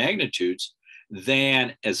larger magnitudes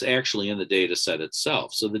than is actually in the data set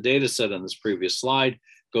itself. So the data set on this previous slide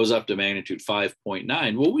goes up to magnitude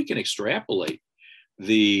 5.9. Well, we can extrapolate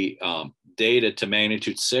the data to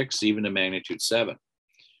magnitude 6, even to magnitude 7.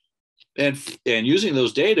 And using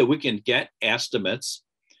those data, we can get estimates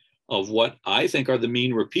of what I think are the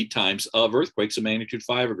mean repeat times of earthquakes of magnitude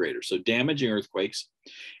 5 or greater. So damaging earthquakes.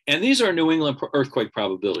 And these are New England earthquake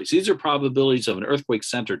probabilities. These are probabilities of an earthquake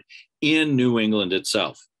centered in New England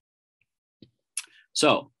itself.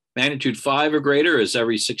 So magnitude 5 or greater is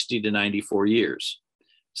every 60 to 94 years.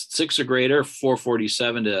 6 or greater,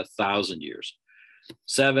 447 to 1,000 years.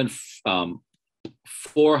 7,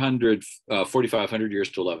 4,500 years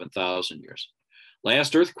to 11,000 years.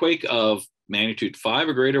 Last earthquake of magnitude 5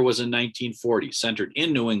 or greater was in 1940, centered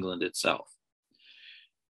in New England itself.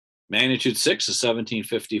 Magnitude 6 is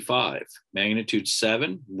 1755. Magnitude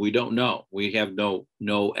 7, we don't know. We have no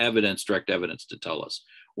evidence, direct evidence to tell us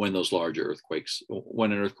when those larger earthquakes,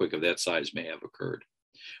 when an earthquake of that size may have occurred.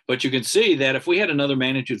 But you can see that if we had another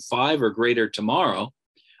magnitude 5 or greater tomorrow,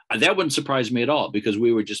 that wouldn't surprise me at all, because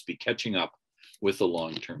we would just be catching up with the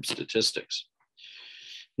long-term statistics.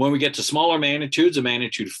 When we get to smaller magnitudes, a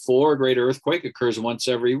magnitude 4 or greater earthquake occurs once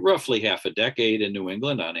every roughly half a decade in New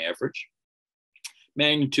England on average.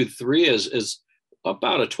 Magnitude 3 is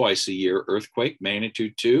about a twice a year earthquake.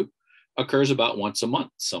 Magnitude 2 occurs about once a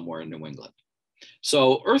month somewhere in New England.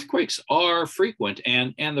 So earthquakes are frequent,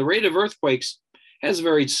 and the rate of earthquakes has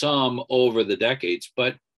varied some over the decades,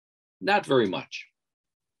 but not very much.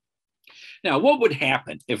 Now, what would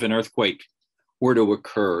happen if an earthquake were to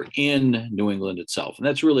occur in New England itself? And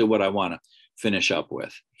that's really what I want to finish up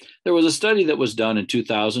with. There was a study that was done in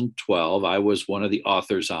 2012. I was one of the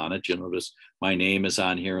authors on it. You'll notice my name is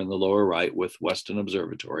on here in the lower right with Weston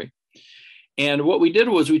Observatory. And what we did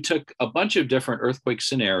was we took a bunch of different earthquake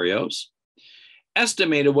scenarios,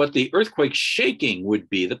 estimated what the earthquake shaking would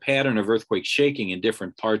be, the pattern of earthquake shaking in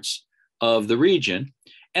different parts of the region,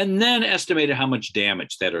 and then estimated how much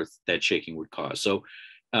damage that shaking would cause. So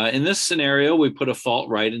in this scenario, we put a fault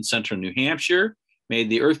right in central New Hampshire, made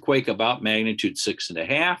the earthquake about magnitude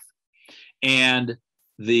 6.5. And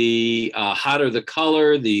the hotter the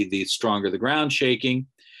color, the stronger the ground shaking.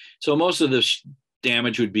 So most of the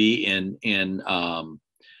damage would be in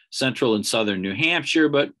central and southern New Hampshire,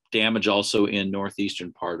 but damage also in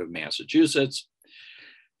northeastern part of Massachusetts.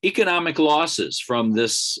 Economic losses from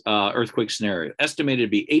this earthquake scenario estimated to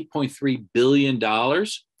be $8.3 billion,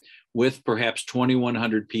 with perhaps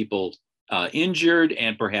 2,100 people injured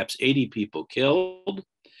and perhaps 80 people killed.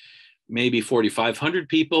 Maybe 4,500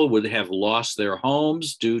 people would have lost their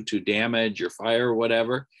homes due to damage or fire or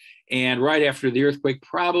whatever. And right after the earthquake,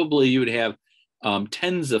 probably you would have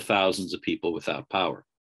tens of thousands of people without power.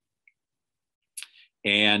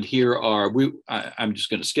 And here are, I'm just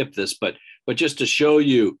going to skip this, but just to show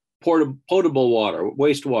you potable water,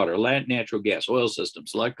 wastewater, natural gas, oil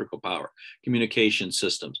systems, electrical power, communication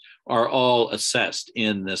systems are all assessed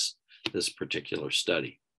in this particular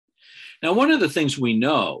study. Now, one of the things we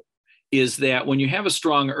know is that when you have a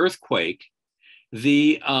strong earthquake,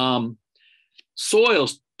 the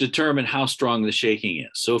soils determine how strong the shaking is.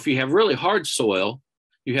 So if you have really hard soil,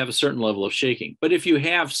 you have a certain level of shaking. But if you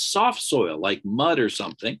have soft soil like mud or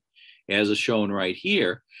something, as is shown right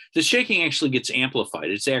here, the shaking actually gets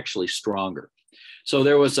amplified. It's actually stronger. So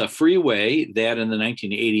there was a freeway that in the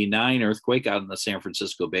 1989 earthquake out in the San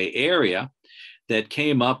Francisco Bay Area that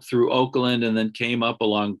came up through Oakland and then came up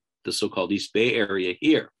along the so-called East Bay area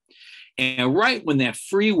here. And right when that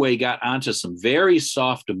freeway got onto some very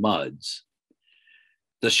soft muds,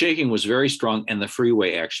 the shaking was very strong and the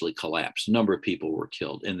freeway actually collapsed. A number of people were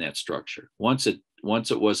killed in that structure. Once it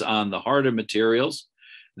was on the harder materials,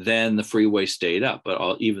 then the freeway stayed up,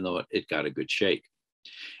 but even though it got a good shake.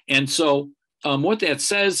 And so what that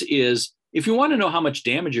says is, if you want to know how much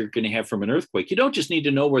damage you're going to have from an earthquake, you don't just need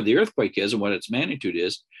to know where the earthquake is and what its magnitude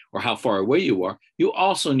is or how far away you are. You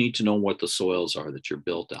also need to know what the soils are that you're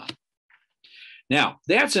built on. Now,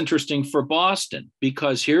 that's interesting for Boston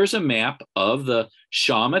because here's a map of the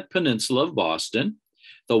Shawmut Peninsula of Boston.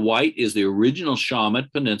 The white is the original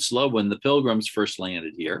Shawmut Peninsula when the Pilgrims first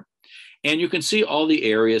landed here. And you can see all the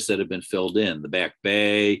areas that have been filled in, the Back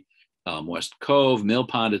Bay, West Cove, Mill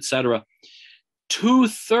Pond, et cetera.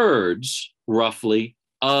 2/3, roughly,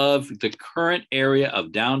 of the current area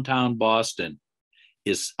of downtown Boston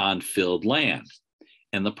is on filled land.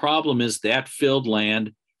 And the problem is that filled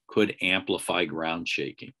land could amplify ground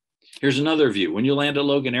shaking. Here's another view. When you land at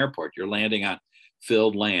Logan Airport, you're landing on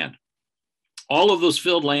filled land. All of those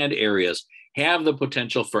filled land areas have the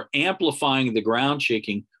potential for amplifying the ground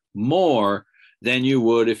shaking more than you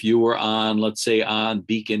would if you were on, let's say, on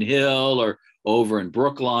Beacon Hill or over in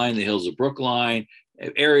Brookline, the hills of Brookline,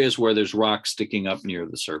 areas where there's rock sticking up near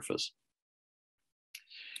the surface.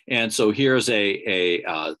 And so here's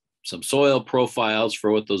some soil profiles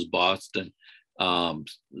for what those Boston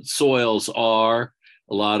soils are.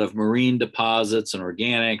 A lot of marine deposits and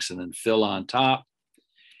organics, and then fill on top.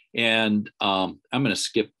 And I'm going to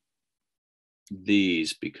skip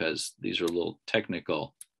these because these are a little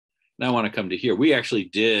technical. And I want to come to here. We actually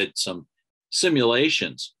did some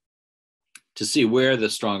simulations to see where the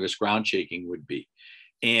strongest ground shaking would be.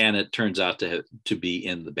 And it turns out to be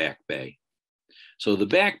in the Back Bay. So the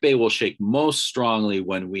Back Bay will shake most strongly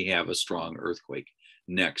when we have a strong earthquake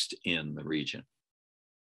next in the region.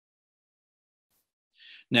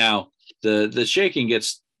 Now, the shaking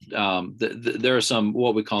gets, there are some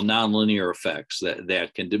what we call nonlinear effects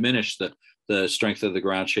that can diminish the strength of the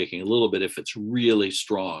ground shaking a little bit if it's really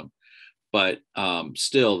strong. But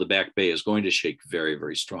still, the Back Bay is going to shake very,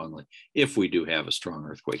 very strongly if we do have a strong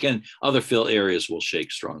earthquake. And other fill areas will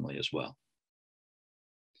shake strongly as well.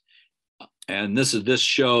 And this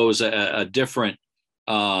shows a different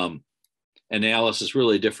analysis,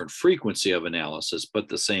 really a different frequency of analysis, but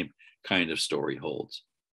the same kind of story holds.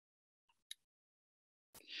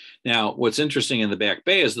 Now, what's interesting in the Back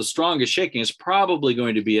Bay is the strongest shaking is probably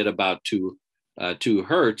going to be at about 2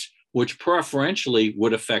 hertz, which preferentially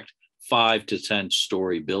would affect 5 to 10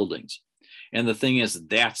 story buildings. And the thing is,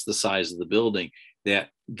 that's the size of the building that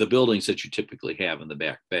the buildings that you typically have in the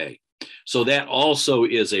Back Bay. So that also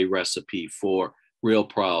is a recipe for real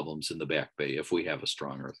problems in the Back Bay if we have a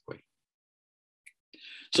strong earthquake.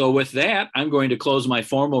 So with that, I'm going to close my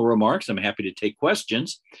formal remarks. I'm happy to take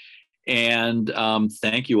questions. And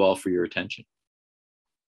thank you all for your attention.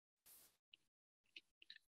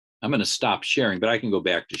 I'm going to stop sharing, but I can go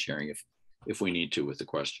back to sharing if we need to with the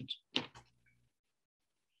questions.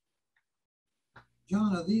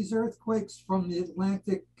 John, are these earthquakes from the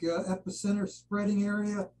Atlantic epicenter spreading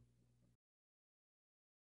area?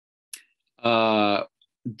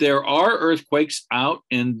 There are earthquakes out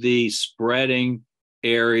in the spreading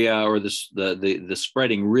area, or the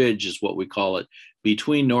spreading ridge is what we call it,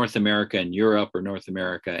 between North America and Europe, or North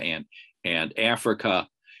America and Africa.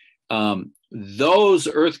 Those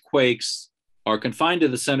earthquakes are confined to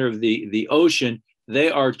the center of the ocean. They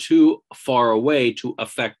are too far away to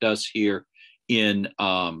affect us here in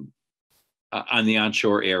on the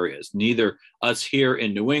onshore areas. Neither us here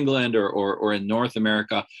in New England or in North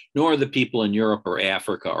America, nor the people in Europe or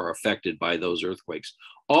Africa are affected by those earthquakes.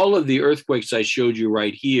 All of the earthquakes I showed you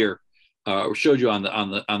right here, or showed you on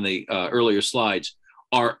the earlier slides,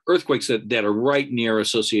 are earthquakes that are right near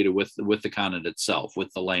associated with the continent itself,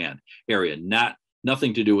 with the land area,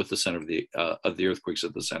 nothing to do with the center of the earthquakes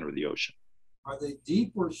at the center of the ocean. Are they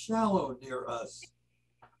deep or shallow near us?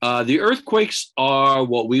 The earthquakes are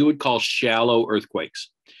what we would call shallow earthquakes.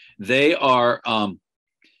 They are,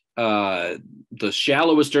 the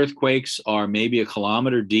shallowest earthquakes are maybe 1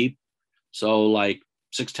 kilometer deep, so like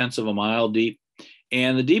 0.6 of a mile deep.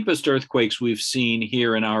 And the deepest earthquakes we've seen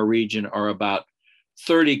here in our region are about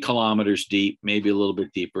 30 kilometers deep, maybe a little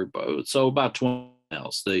bit deeper, so about 20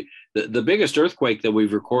 miles. The biggest earthquake that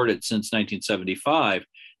we've recorded since 1975,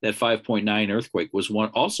 that 5.9 earthquake, was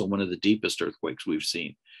also one of the deepest earthquakes we've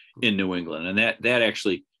seen in New England. And that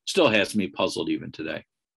actually still has me puzzled even today.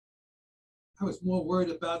 I was more worried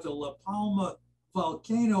about the La Palma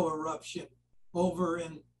volcano eruption over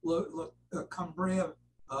in Cambria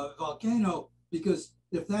volcano, because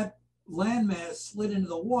if that landmass slid into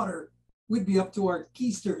the water, we'd be up to our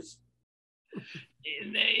keisters.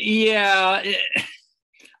 Yeah,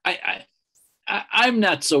 I'm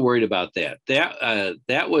not so worried about that.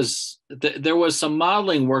 There was some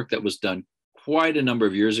modeling work that was done quite a number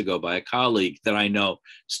of years ago by a colleague that I know,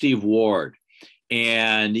 Steve Ward,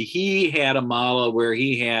 and he had a model where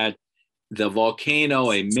he had the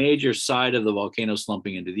volcano, a major side of the volcano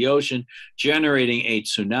slumping into the ocean, generating a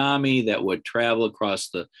tsunami that would travel across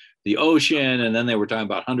the ocean. And then they were talking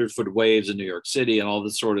about 100-foot waves in New York City and all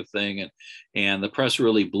this sort of thing. And the press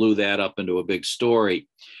really blew that up into a big story.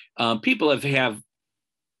 People have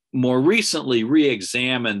more recently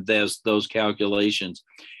re-examined those calculations,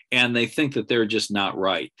 and they think that they're just not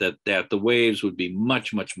right, that the waves would be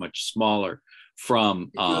much, much, much smaller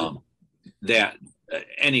from that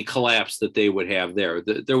any collapse that they would have there.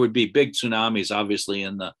 There would be big tsunamis, obviously,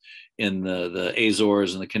 in the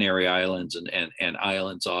Azores and the Canary Islands and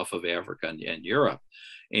islands off of Africa and Europe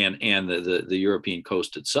and the European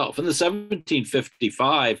coast itself. And the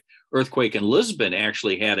 1755 earthquake in Lisbon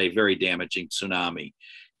actually had a very damaging tsunami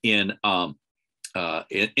in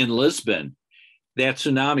Lisbon. That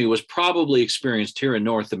tsunami was probably experienced here in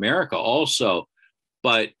North America also,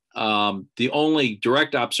 but the only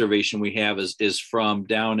direct observation we have is from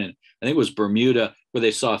down in, I think it was Bermuda, where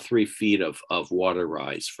they saw 3 feet of water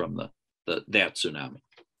rise from that tsunami.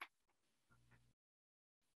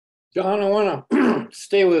 John, I want to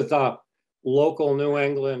stay with local New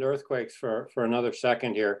England earthquakes for another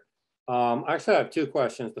second here. I actually have 2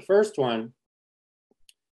 questions. The first one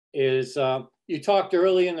is, you talked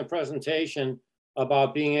early in the presentation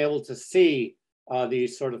about being able to see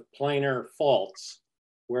these sort of planar faults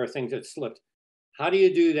where things had slipped. How do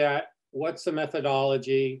you do that? What's the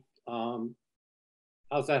methodology?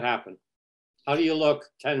 How's that happen? How do you look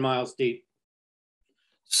 10 miles deep?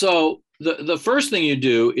 So the first thing you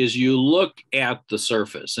do is you look at the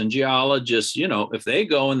surface, and geologists, if they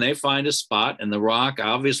go and they find a spot and the rock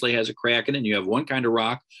obviously has a crack in it, and you have one kind of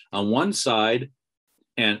rock on one side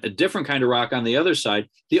and a different kind of rock on the other side,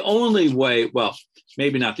 the only way, well,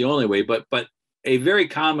 maybe not the only way, but a very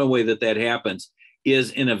common way that happens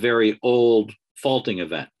is in a very old faulting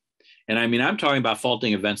event. And I mean, I'm talking about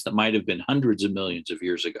faulting events that might have been hundreds of millions of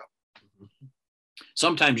years ago.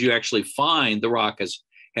 Sometimes you actually find the rock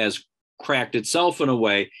has cracked itself in a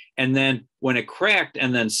way, and then when it cracked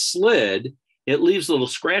and then slid, it leaves little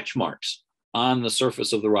scratch marks on the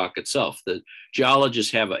surface of the rock itself. The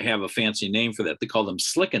geologists have a fancy name for that. They call them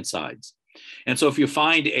slickensides. And so if you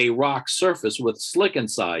find a rock surface with slick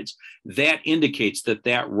insides, that indicates that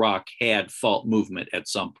that rock had fault movement at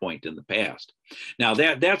some point in the past. Now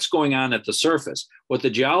that's going on at the surface. What the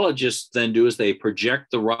geologists then do is they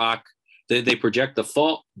project the rock, they project the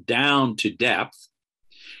fault down to depth.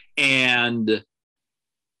 And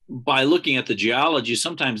by looking at the geology,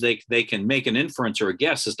 sometimes they can make an inference or a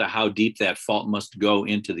guess as to how deep that fault must go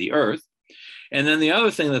into the earth. And then the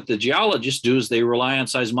other thing that the geologists do is they rely on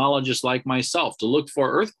seismologists like myself to look for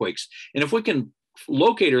earthquakes. And if we can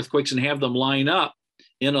locate earthquakes and have them line up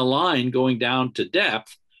in a line going down to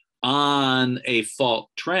depth on a fault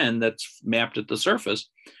trend that's mapped at the surface,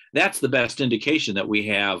 that's the best indication that we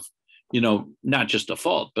have, not just a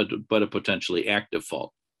fault, but a potentially active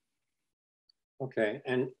fault. Okay,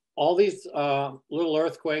 and all these little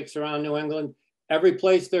earthquakes around New England, every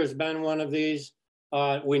place there's been one of these,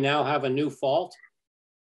 we now have a new fault?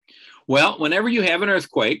 Well, whenever you have an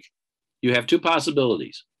earthquake, you have two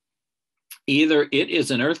possibilities. Either it is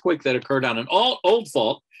an earthquake that occurred on an old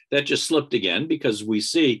fault that just slipped again, because we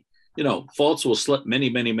see, faults will slip many,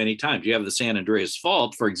 many, many times. You have the San Andreas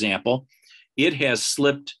Fault, for example. It has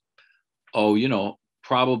slipped,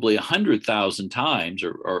 probably 100,000 times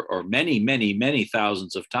or many, many, many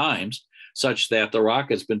thousands of times, such that the rock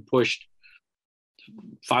has been pushed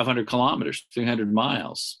 500 kilometers, 300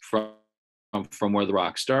 miles from where the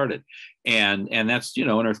rock started. And that's, an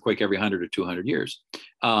earthquake every 100 or 200 years.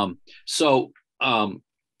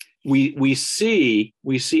 We see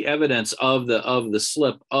evidence of the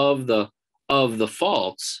slip of the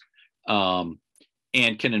faults,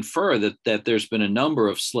 and can infer that there's been a number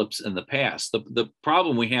of slips in the past. The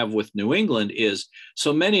problem we have with New England is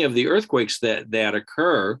so many of the earthquakes that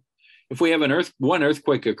occur, if we have one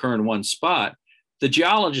earthquake occur in one spot, the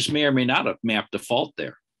geologist may or may not have mapped a fault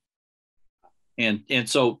there. And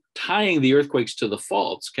so tying the earthquakes to the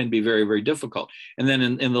faults can be very, very difficult. And then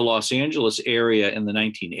in the Los Angeles area in the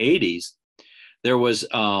 1980s, there was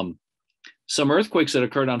some earthquakes that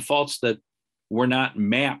occurred on faults that were not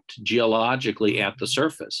mapped geologically at the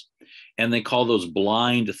surface. And they call those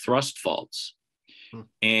blind thrust faults.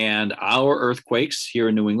 And our earthquakes here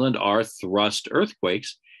in New England are thrust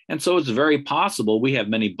earthquakes. And so it's very possible we have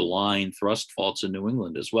many blind thrust faults in New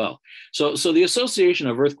England as well. So the association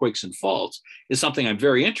of earthquakes and faults is something I'm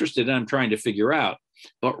very interested in. I'm trying to figure out.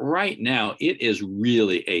 But right now, it is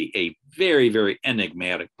really a very, very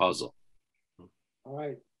enigmatic puzzle. All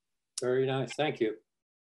right. Very nice. Thank you.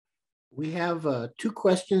 We have two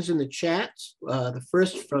questions in the chat. The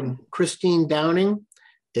first from Christine Downing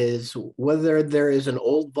is whether there is an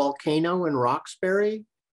old volcano in Roxbury.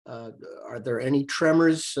 Are there any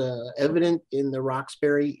tremors evident in the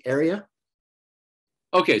Roxbury area?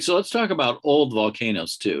 Okay, so let's talk about old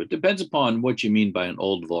volcanoes too. It depends upon what you mean by an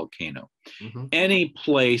old volcano. Mm-hmm. Any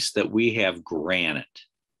place that we have granite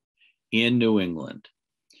in New England,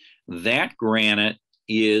 that granite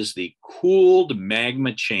is the cooled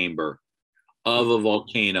magma chamber of a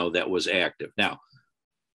volcano that was active. Now,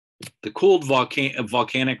 the cooled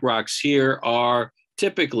volcanic rocks here are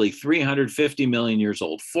typically 350 million years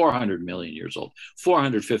old, 400 million years old,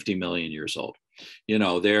 450 million years old.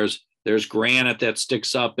 There's granite that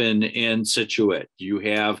sticks up in Scituate. You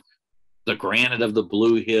have the granite of the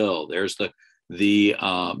Blue Hill. There's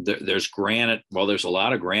there's granite. Well, there's a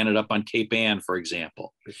lot of granite up on Cape Ann, for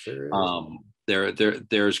example.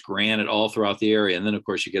 There's granite all throughout the area. And then, of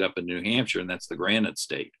course, you get up in New Hampshire, and that's the granite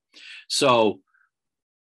state. So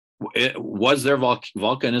was there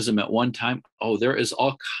volcanism at one time? Oh, there is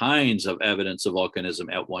all kinds of evidence of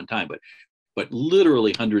volcanism at one time, but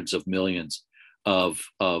literally hundreds of millions of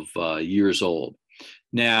years old.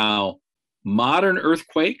 Now, modern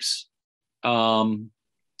earthquakes,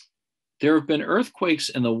 there have been earthquakes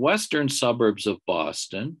in the western suburbs of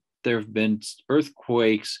Boston. There have been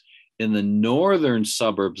earthquakes in the northern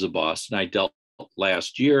suburbs of Boston. I dealt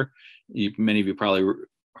last year. Many of you probably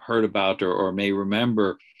heard about or may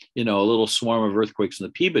remember, a little swarm of earthquakes in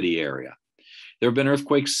the Peabody area. There have been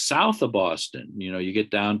earthquakes south of Boston. You get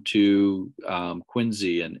down to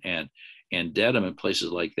Quincy and Dedham and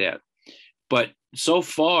places like that. But so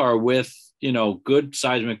far with, good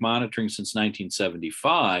seismic monitoring since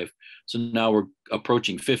 1975, so now we're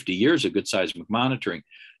approaching 50 years of good seismic monitoring,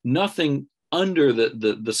 nothing under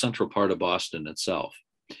the central part of Boston itself.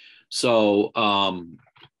 So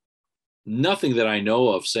nothing that I know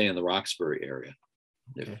of, say, in the Roxbury area,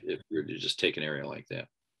 if you're to just take an area like that.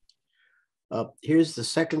 Here's the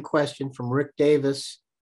second question from Rick Davis.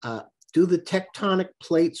 Do the tectonic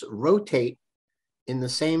plates rotate in the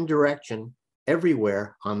same direction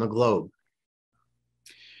everywhere on the globe?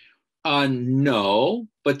 No,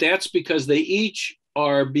 but that's because they each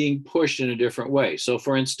are being pushed in a different way. So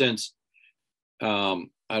for instance, I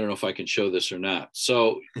don't know if I can show this or not.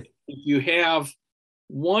 So if you have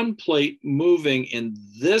one plate moving in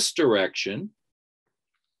this direction,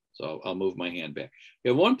 so I'll move my hand back.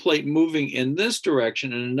 You have one plate moving in this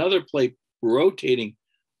direction and another plate rotating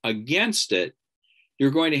against it,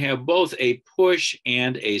 you're going to have both a push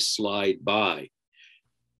and a slide by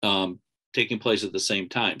taking place at the same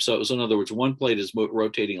time. So in other words, one plate is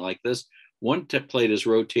rotating like this, one plate is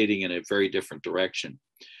rotating in a very different direction.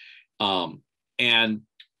 And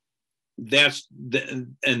that's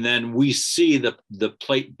and then we see the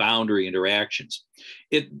plate boundary interactions.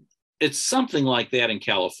 It's something like that in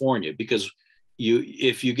California, because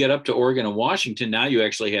if you get up to Oregon and Washington, now you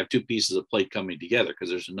actually have two pieces of plate coming together, because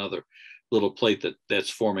there's another little plate that's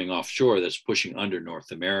forming offshore that's pushing under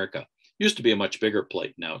North America. Used to be a much bigger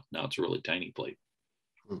plate. Now it's a really tiny plate.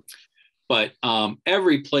 But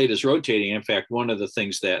every plate is rotating. In fact, one of the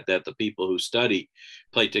things that the people who study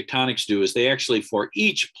plate tectonics do is they actually, for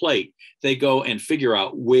each plate, they go and figure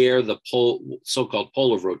out where the so-called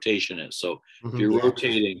pole of rotation is. So if you're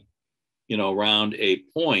rotating, around a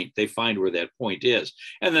point, they find where that point is,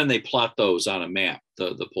 and then they plot those on a map,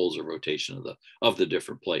 the poles of rotation of the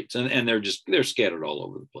different plates, and they're scattered all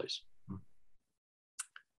over the place.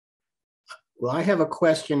 Well, I have a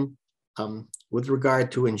question with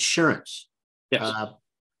regard to insurance. Yes.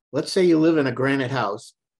 Let's say you live in a granite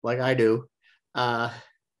house like I do.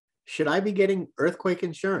 Should I be getting earthquake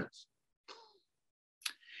insurance?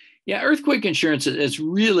 Yeah, earthquake insurance is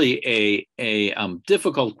really a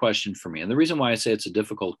difficult question for me. And the reason why I say it's a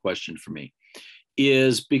difficult question for me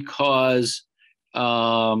is because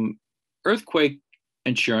earthquake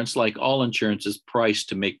insurance, like all insurance, is priced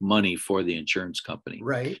to make money for the insurance company.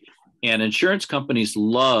 Right. And insurance companies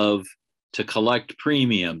love to collect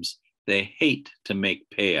premiums. They hate to make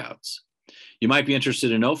payouts. You might be interested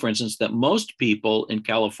to know, for instance, that most people in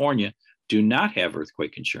California do not have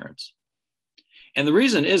earthquake insurance. And the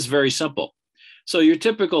reason is very simple. So your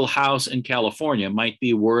typical house in California might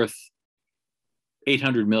be worth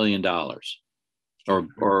 $800 million, or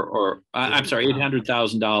I'm sorry,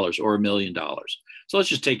 $800,000 or $1 million. So let's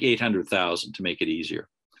just take 800,000 to make it easier.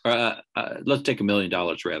 Let's take $1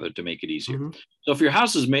 million rather to make it easier. Mm-hmm. So if your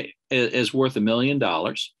house is worth $1 million,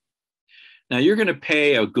 now you're going to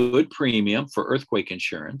pay a good premium for earthquake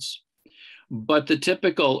insurance, but the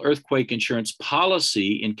typical earthquake insurance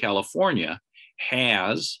policy in California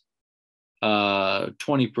has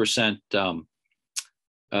 20%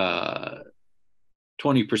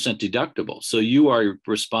 deductible. So you are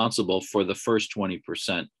responsible for the first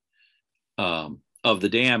 20% of the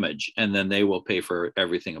damage, and then they will pay for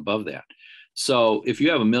everything above that. So if you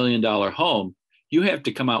have $1 million home, you have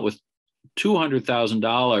to come out with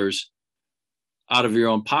 $200,000 out of your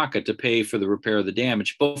own pocket to pay for the repair of the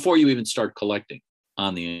damage before you even start collecting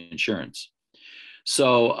on the insurance.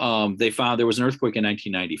 So they found there was an earthquake in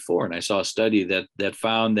 1994, and I saw a study that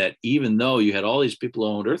found that even though you had all these people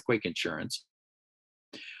who owned earthquake insurance,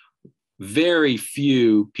 very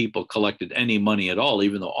few people collected any money at all,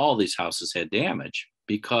 even though all these houses had damage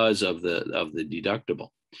because of the deductible.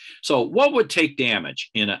 So what would take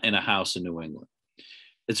damage in a house in New England?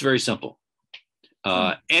 It's very simple.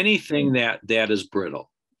 Anything that is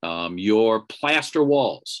brittle. Your plaster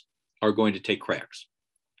walls are going to take cracks,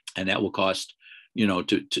 and that will cost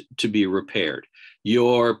to be repaired.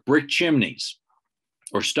 Your brick chimneys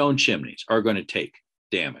or stone chimneys are going to take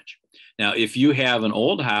damage. Now, if you have an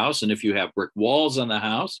old house and if you have brick walls on the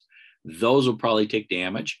house, those will probably take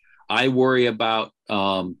damage. I worry about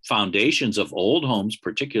foundations of old homes,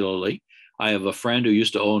 particularly. I have a friend who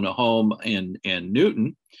used to own a home in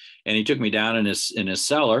Newton, and he took me down in his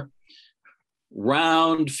cellar.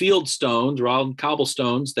 Round field stones, round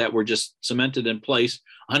cobblestones that were just cemented in place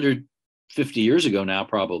 150 years ago now,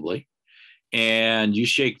 probably. And you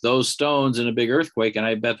shake those stones in a big earthquake, and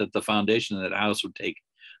I bet that the foundation of that house would take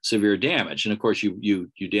severe damage. And of course, you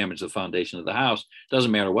damage the foundation of the house. Doesn't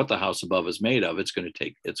matter what the house above is made of; it's going to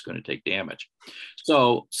take damage.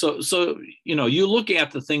 So you look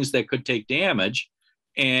at the things that could take damage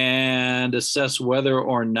and assess whether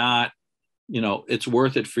or not it's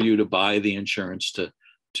worth it for you to buy the insurance to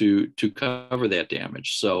cover that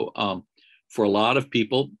damage. So for a lot of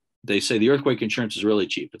people, they say the earthquake insurance is really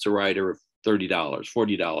cheap. It's a rider of $30,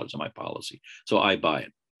 $40 on my policy. So I buy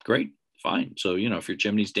it. Great, fine. So if your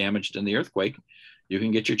chimney's damaged in the earthquake, you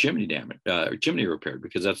can get your chimney chimney repaired,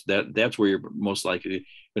 because that's where you're most likely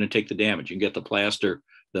going to take the damage. You can get the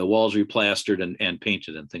walls replastered and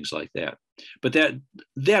painted and things like that. But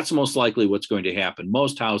that's most likely what's going to happen.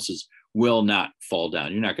 Most houses will not fall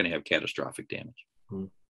down. You're not going to have catastrophic damage.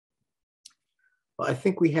 Well, I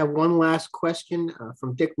think we have one last question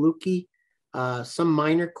from Dick Lukey. Some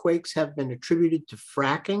minor quakes have been attributed to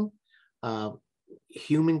fracking,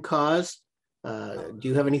 human caused. Do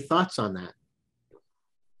you have any thoughts on that?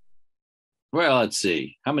 Well, let's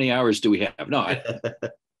see. How many hours do we have? No,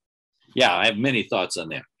 yeah, I have many thoughts on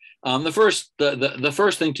that. The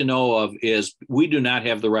first thing to know of is we do not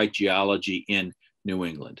have the right geology in New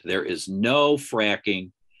England. There is no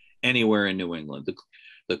fracking anywhere in New England.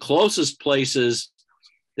 The closest places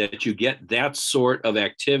that you get that sort of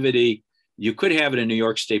activity, you could have it in New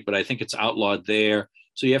York State, but I think it's outlawed there.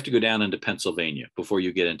 So you have to go down into Pennsylvania before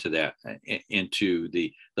you get into that, into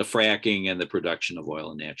the fracking and the production of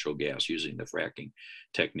oil and natural gas using the fracking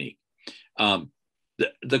technique. The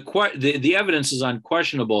evidence is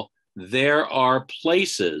unquestionable. There are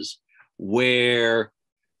places where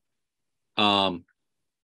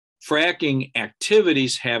fracking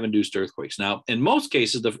activities have induced earthquakes. Now, in most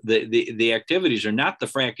cases, the activities are not the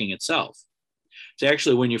fracking itself. It's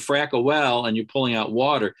actually when you frack a well and you're pulling out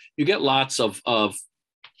water, you get lots you're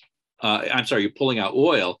pulling out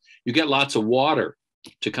oil, you get lots of water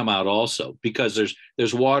to come out also, because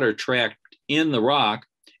there's water trapped in the rock,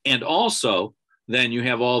 and also then you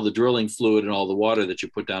have all the drilling fluid and all the water that you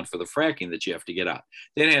put down for the fracking that you have to get out.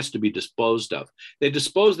 That has to be disposed of. They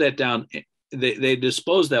dispose that down. They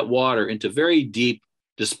dispose that water into very deep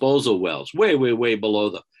disposal wells, way, way, way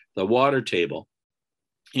below the water table,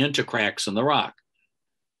 into cracks in the rock.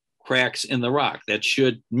 Cracks in the rock. That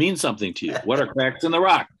should mean something to you. What are cracks in the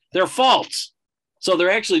rock? They're faults. So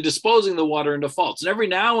they're actually disposing the water into faults. And every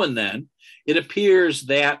now and then it appears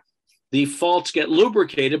that the faults get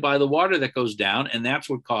lubricated by the water that goes down, and that's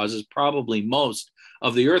what causes probably most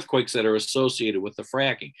of the earthquakes that are associated with the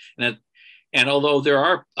fracking. And although there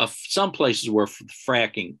are some places where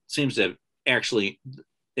fracking seems to have actually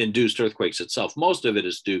induced earthquakes itself, most of it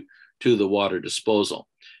is due to the water disposal.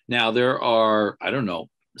 Now, there are,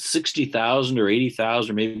 60,000 or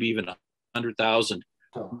 80,000, or maybe even 100,000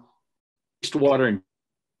 wastewater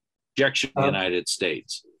injection in the United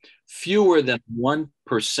States. Fewer than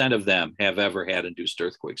 1% of them have ever had induced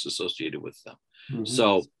earthquakes associated with them. Mm-hmm.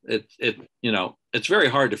 So it's very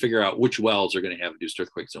hard to figure out which wells are going to have induced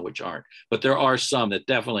earthquakes and which aren't. But there are some that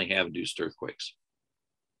definitely have induced earthquakes.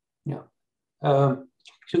 Yeah.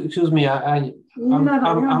 Excuse me. I'm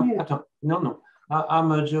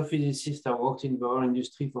a geophysicist. I worked in the oil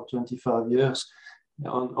industry for 25 years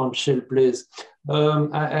on shale plays.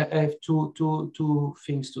 I have two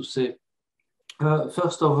things to say.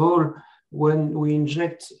 First of all, when we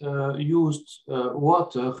inject used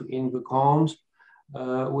water in the ground,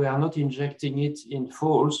 we are not injecting it in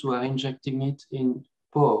falls, we are injecting it in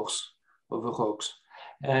pores of the rocks.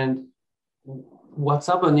 And what's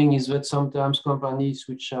happening is that sometimes companies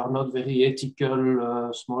which are not very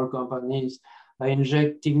ethical, small companies, are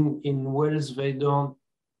injecting in wells they don't,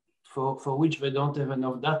 for which they don't have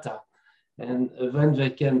enough data. And then they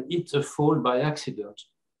can hit a fall by accident.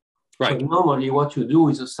 Right. So normally what you do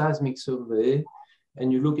is a seismic survey,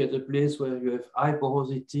 and you look at a place where you have high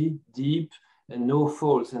porosity, deep, and no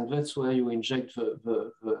faults, and that's where you inject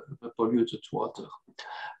the polluted water.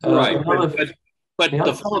 Right, but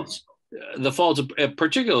the faults,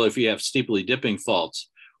 particularly if you have steeply dipping faults,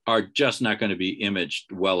 are just not going to be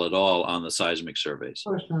imaged well at all on the seismic surveys.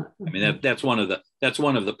 Of course not. I mean, that's one of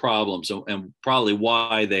the problems, and probably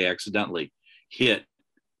why they accidentally hit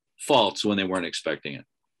faults when they weren't expecting it.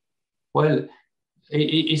 Well,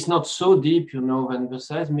 it's not so deep, when the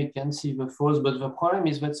seismic can see the faults, but the problem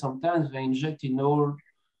is that sometimes they inject in all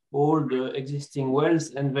the existing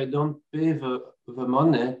wells, and they don't pay the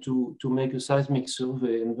money to make a seismic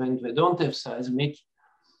survey, and when they don't have seismic,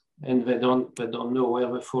 and they don't know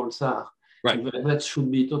where the faults are. Right. That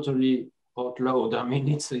should be totally outlawed. I mean,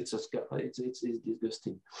 it's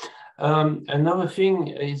disgusting. Another thing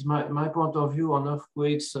is my point of view on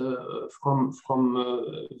earthquakes from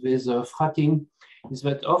with fracking is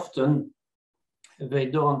that often they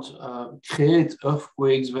don't create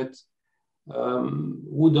earthquakes that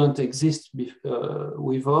wouldn't exist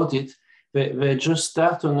without it. They just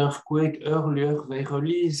start an earthquake earlier. They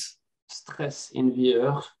release stress in the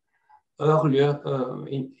earth earlier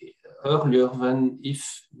than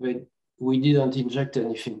if we didn't inject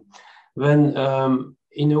anything. Then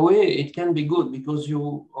in a way, it can be good because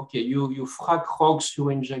you frack rocks, you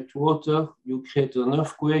inject water, you create an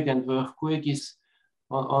earthquake, and the earthquake is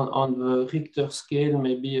on the Richter scale,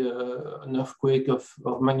 maybe an earthquake of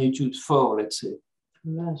magnitude 4, let's say.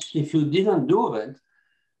 Yes. If you didn't do that,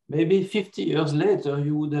 maybe 50 years later,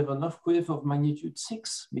 you would have an earthquake of magnitude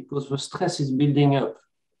 6 because the stress is building up.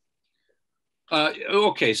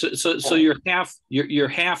 Okay, so you're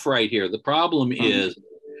half right here. The problem is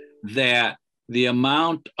that the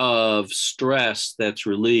amount of stress that's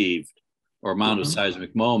relieved, or amount of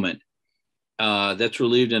seismic moment that's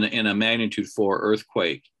relieved in a magnitude 4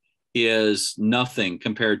 earthquake, is nothing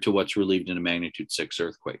compared to what's relieved in a magnitude 6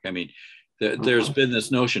 earthquake. I mean, there's been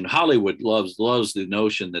this notion. Hollywood loves the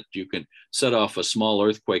notion that you can set off a small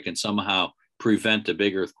earthquake and somehow prevent a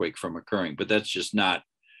big earthquake from occurring, but that's just not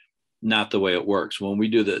the way it works. When we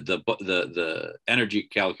do the energy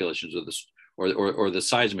calculations or the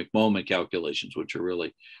seismic moment calculations, which are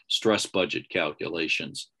really stress budget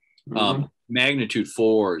calculations, magnitude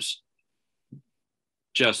 4s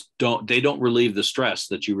just don't relieve the stress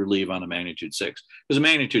that you relieve on a magnitude 6. Because a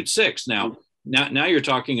magnitude 6 now you're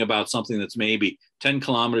talking about something that's maybe 10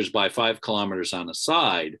 kilometers by 5 kilometers on a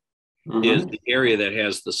side is the area that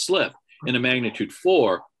has the slip. In a magnitude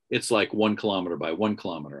 4, it's like 1 kilometer by 1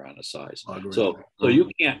 kilometer on a size. So you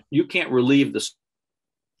can't relieve the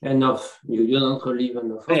enough. You don't relieve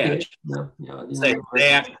enough. Okay.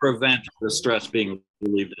 That prevents the stress being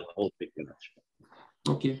relieved in the whole picture.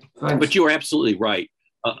 Okay, fine. But you are absolutely right.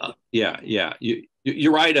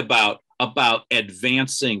 You're right about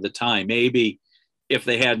advancing the time. Maybe if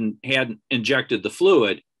they hadn't injected the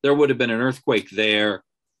fluid, there would have been an earthquake there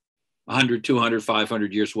 100, 200,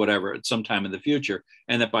 500 years, whatever, at some time in the future.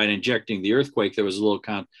 And that by injecting the earthquake, there was a little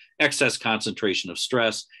excess concentration of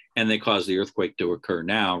stress, and they caused the earthquake to occur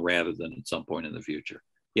now rather than at some point in the future.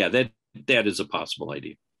 Yeah, that is a possible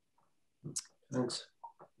idea. Thanks.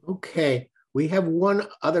 Okay. We have one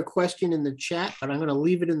other question in the chat, but I'm going to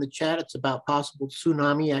leave it in the chat. It's about possible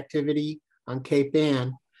tsunami activity on Cape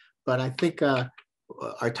Ann, but I think our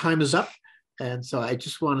time is up. And so I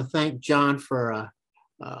just want to thank John for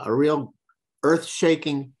a real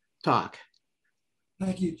earth-shaking talk.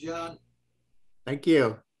 Thank you, John. Thank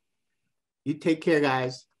you. You take care,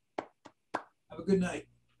 guys. Have a good night.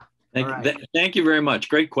 Thank you very much.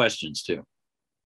 Great questions, too.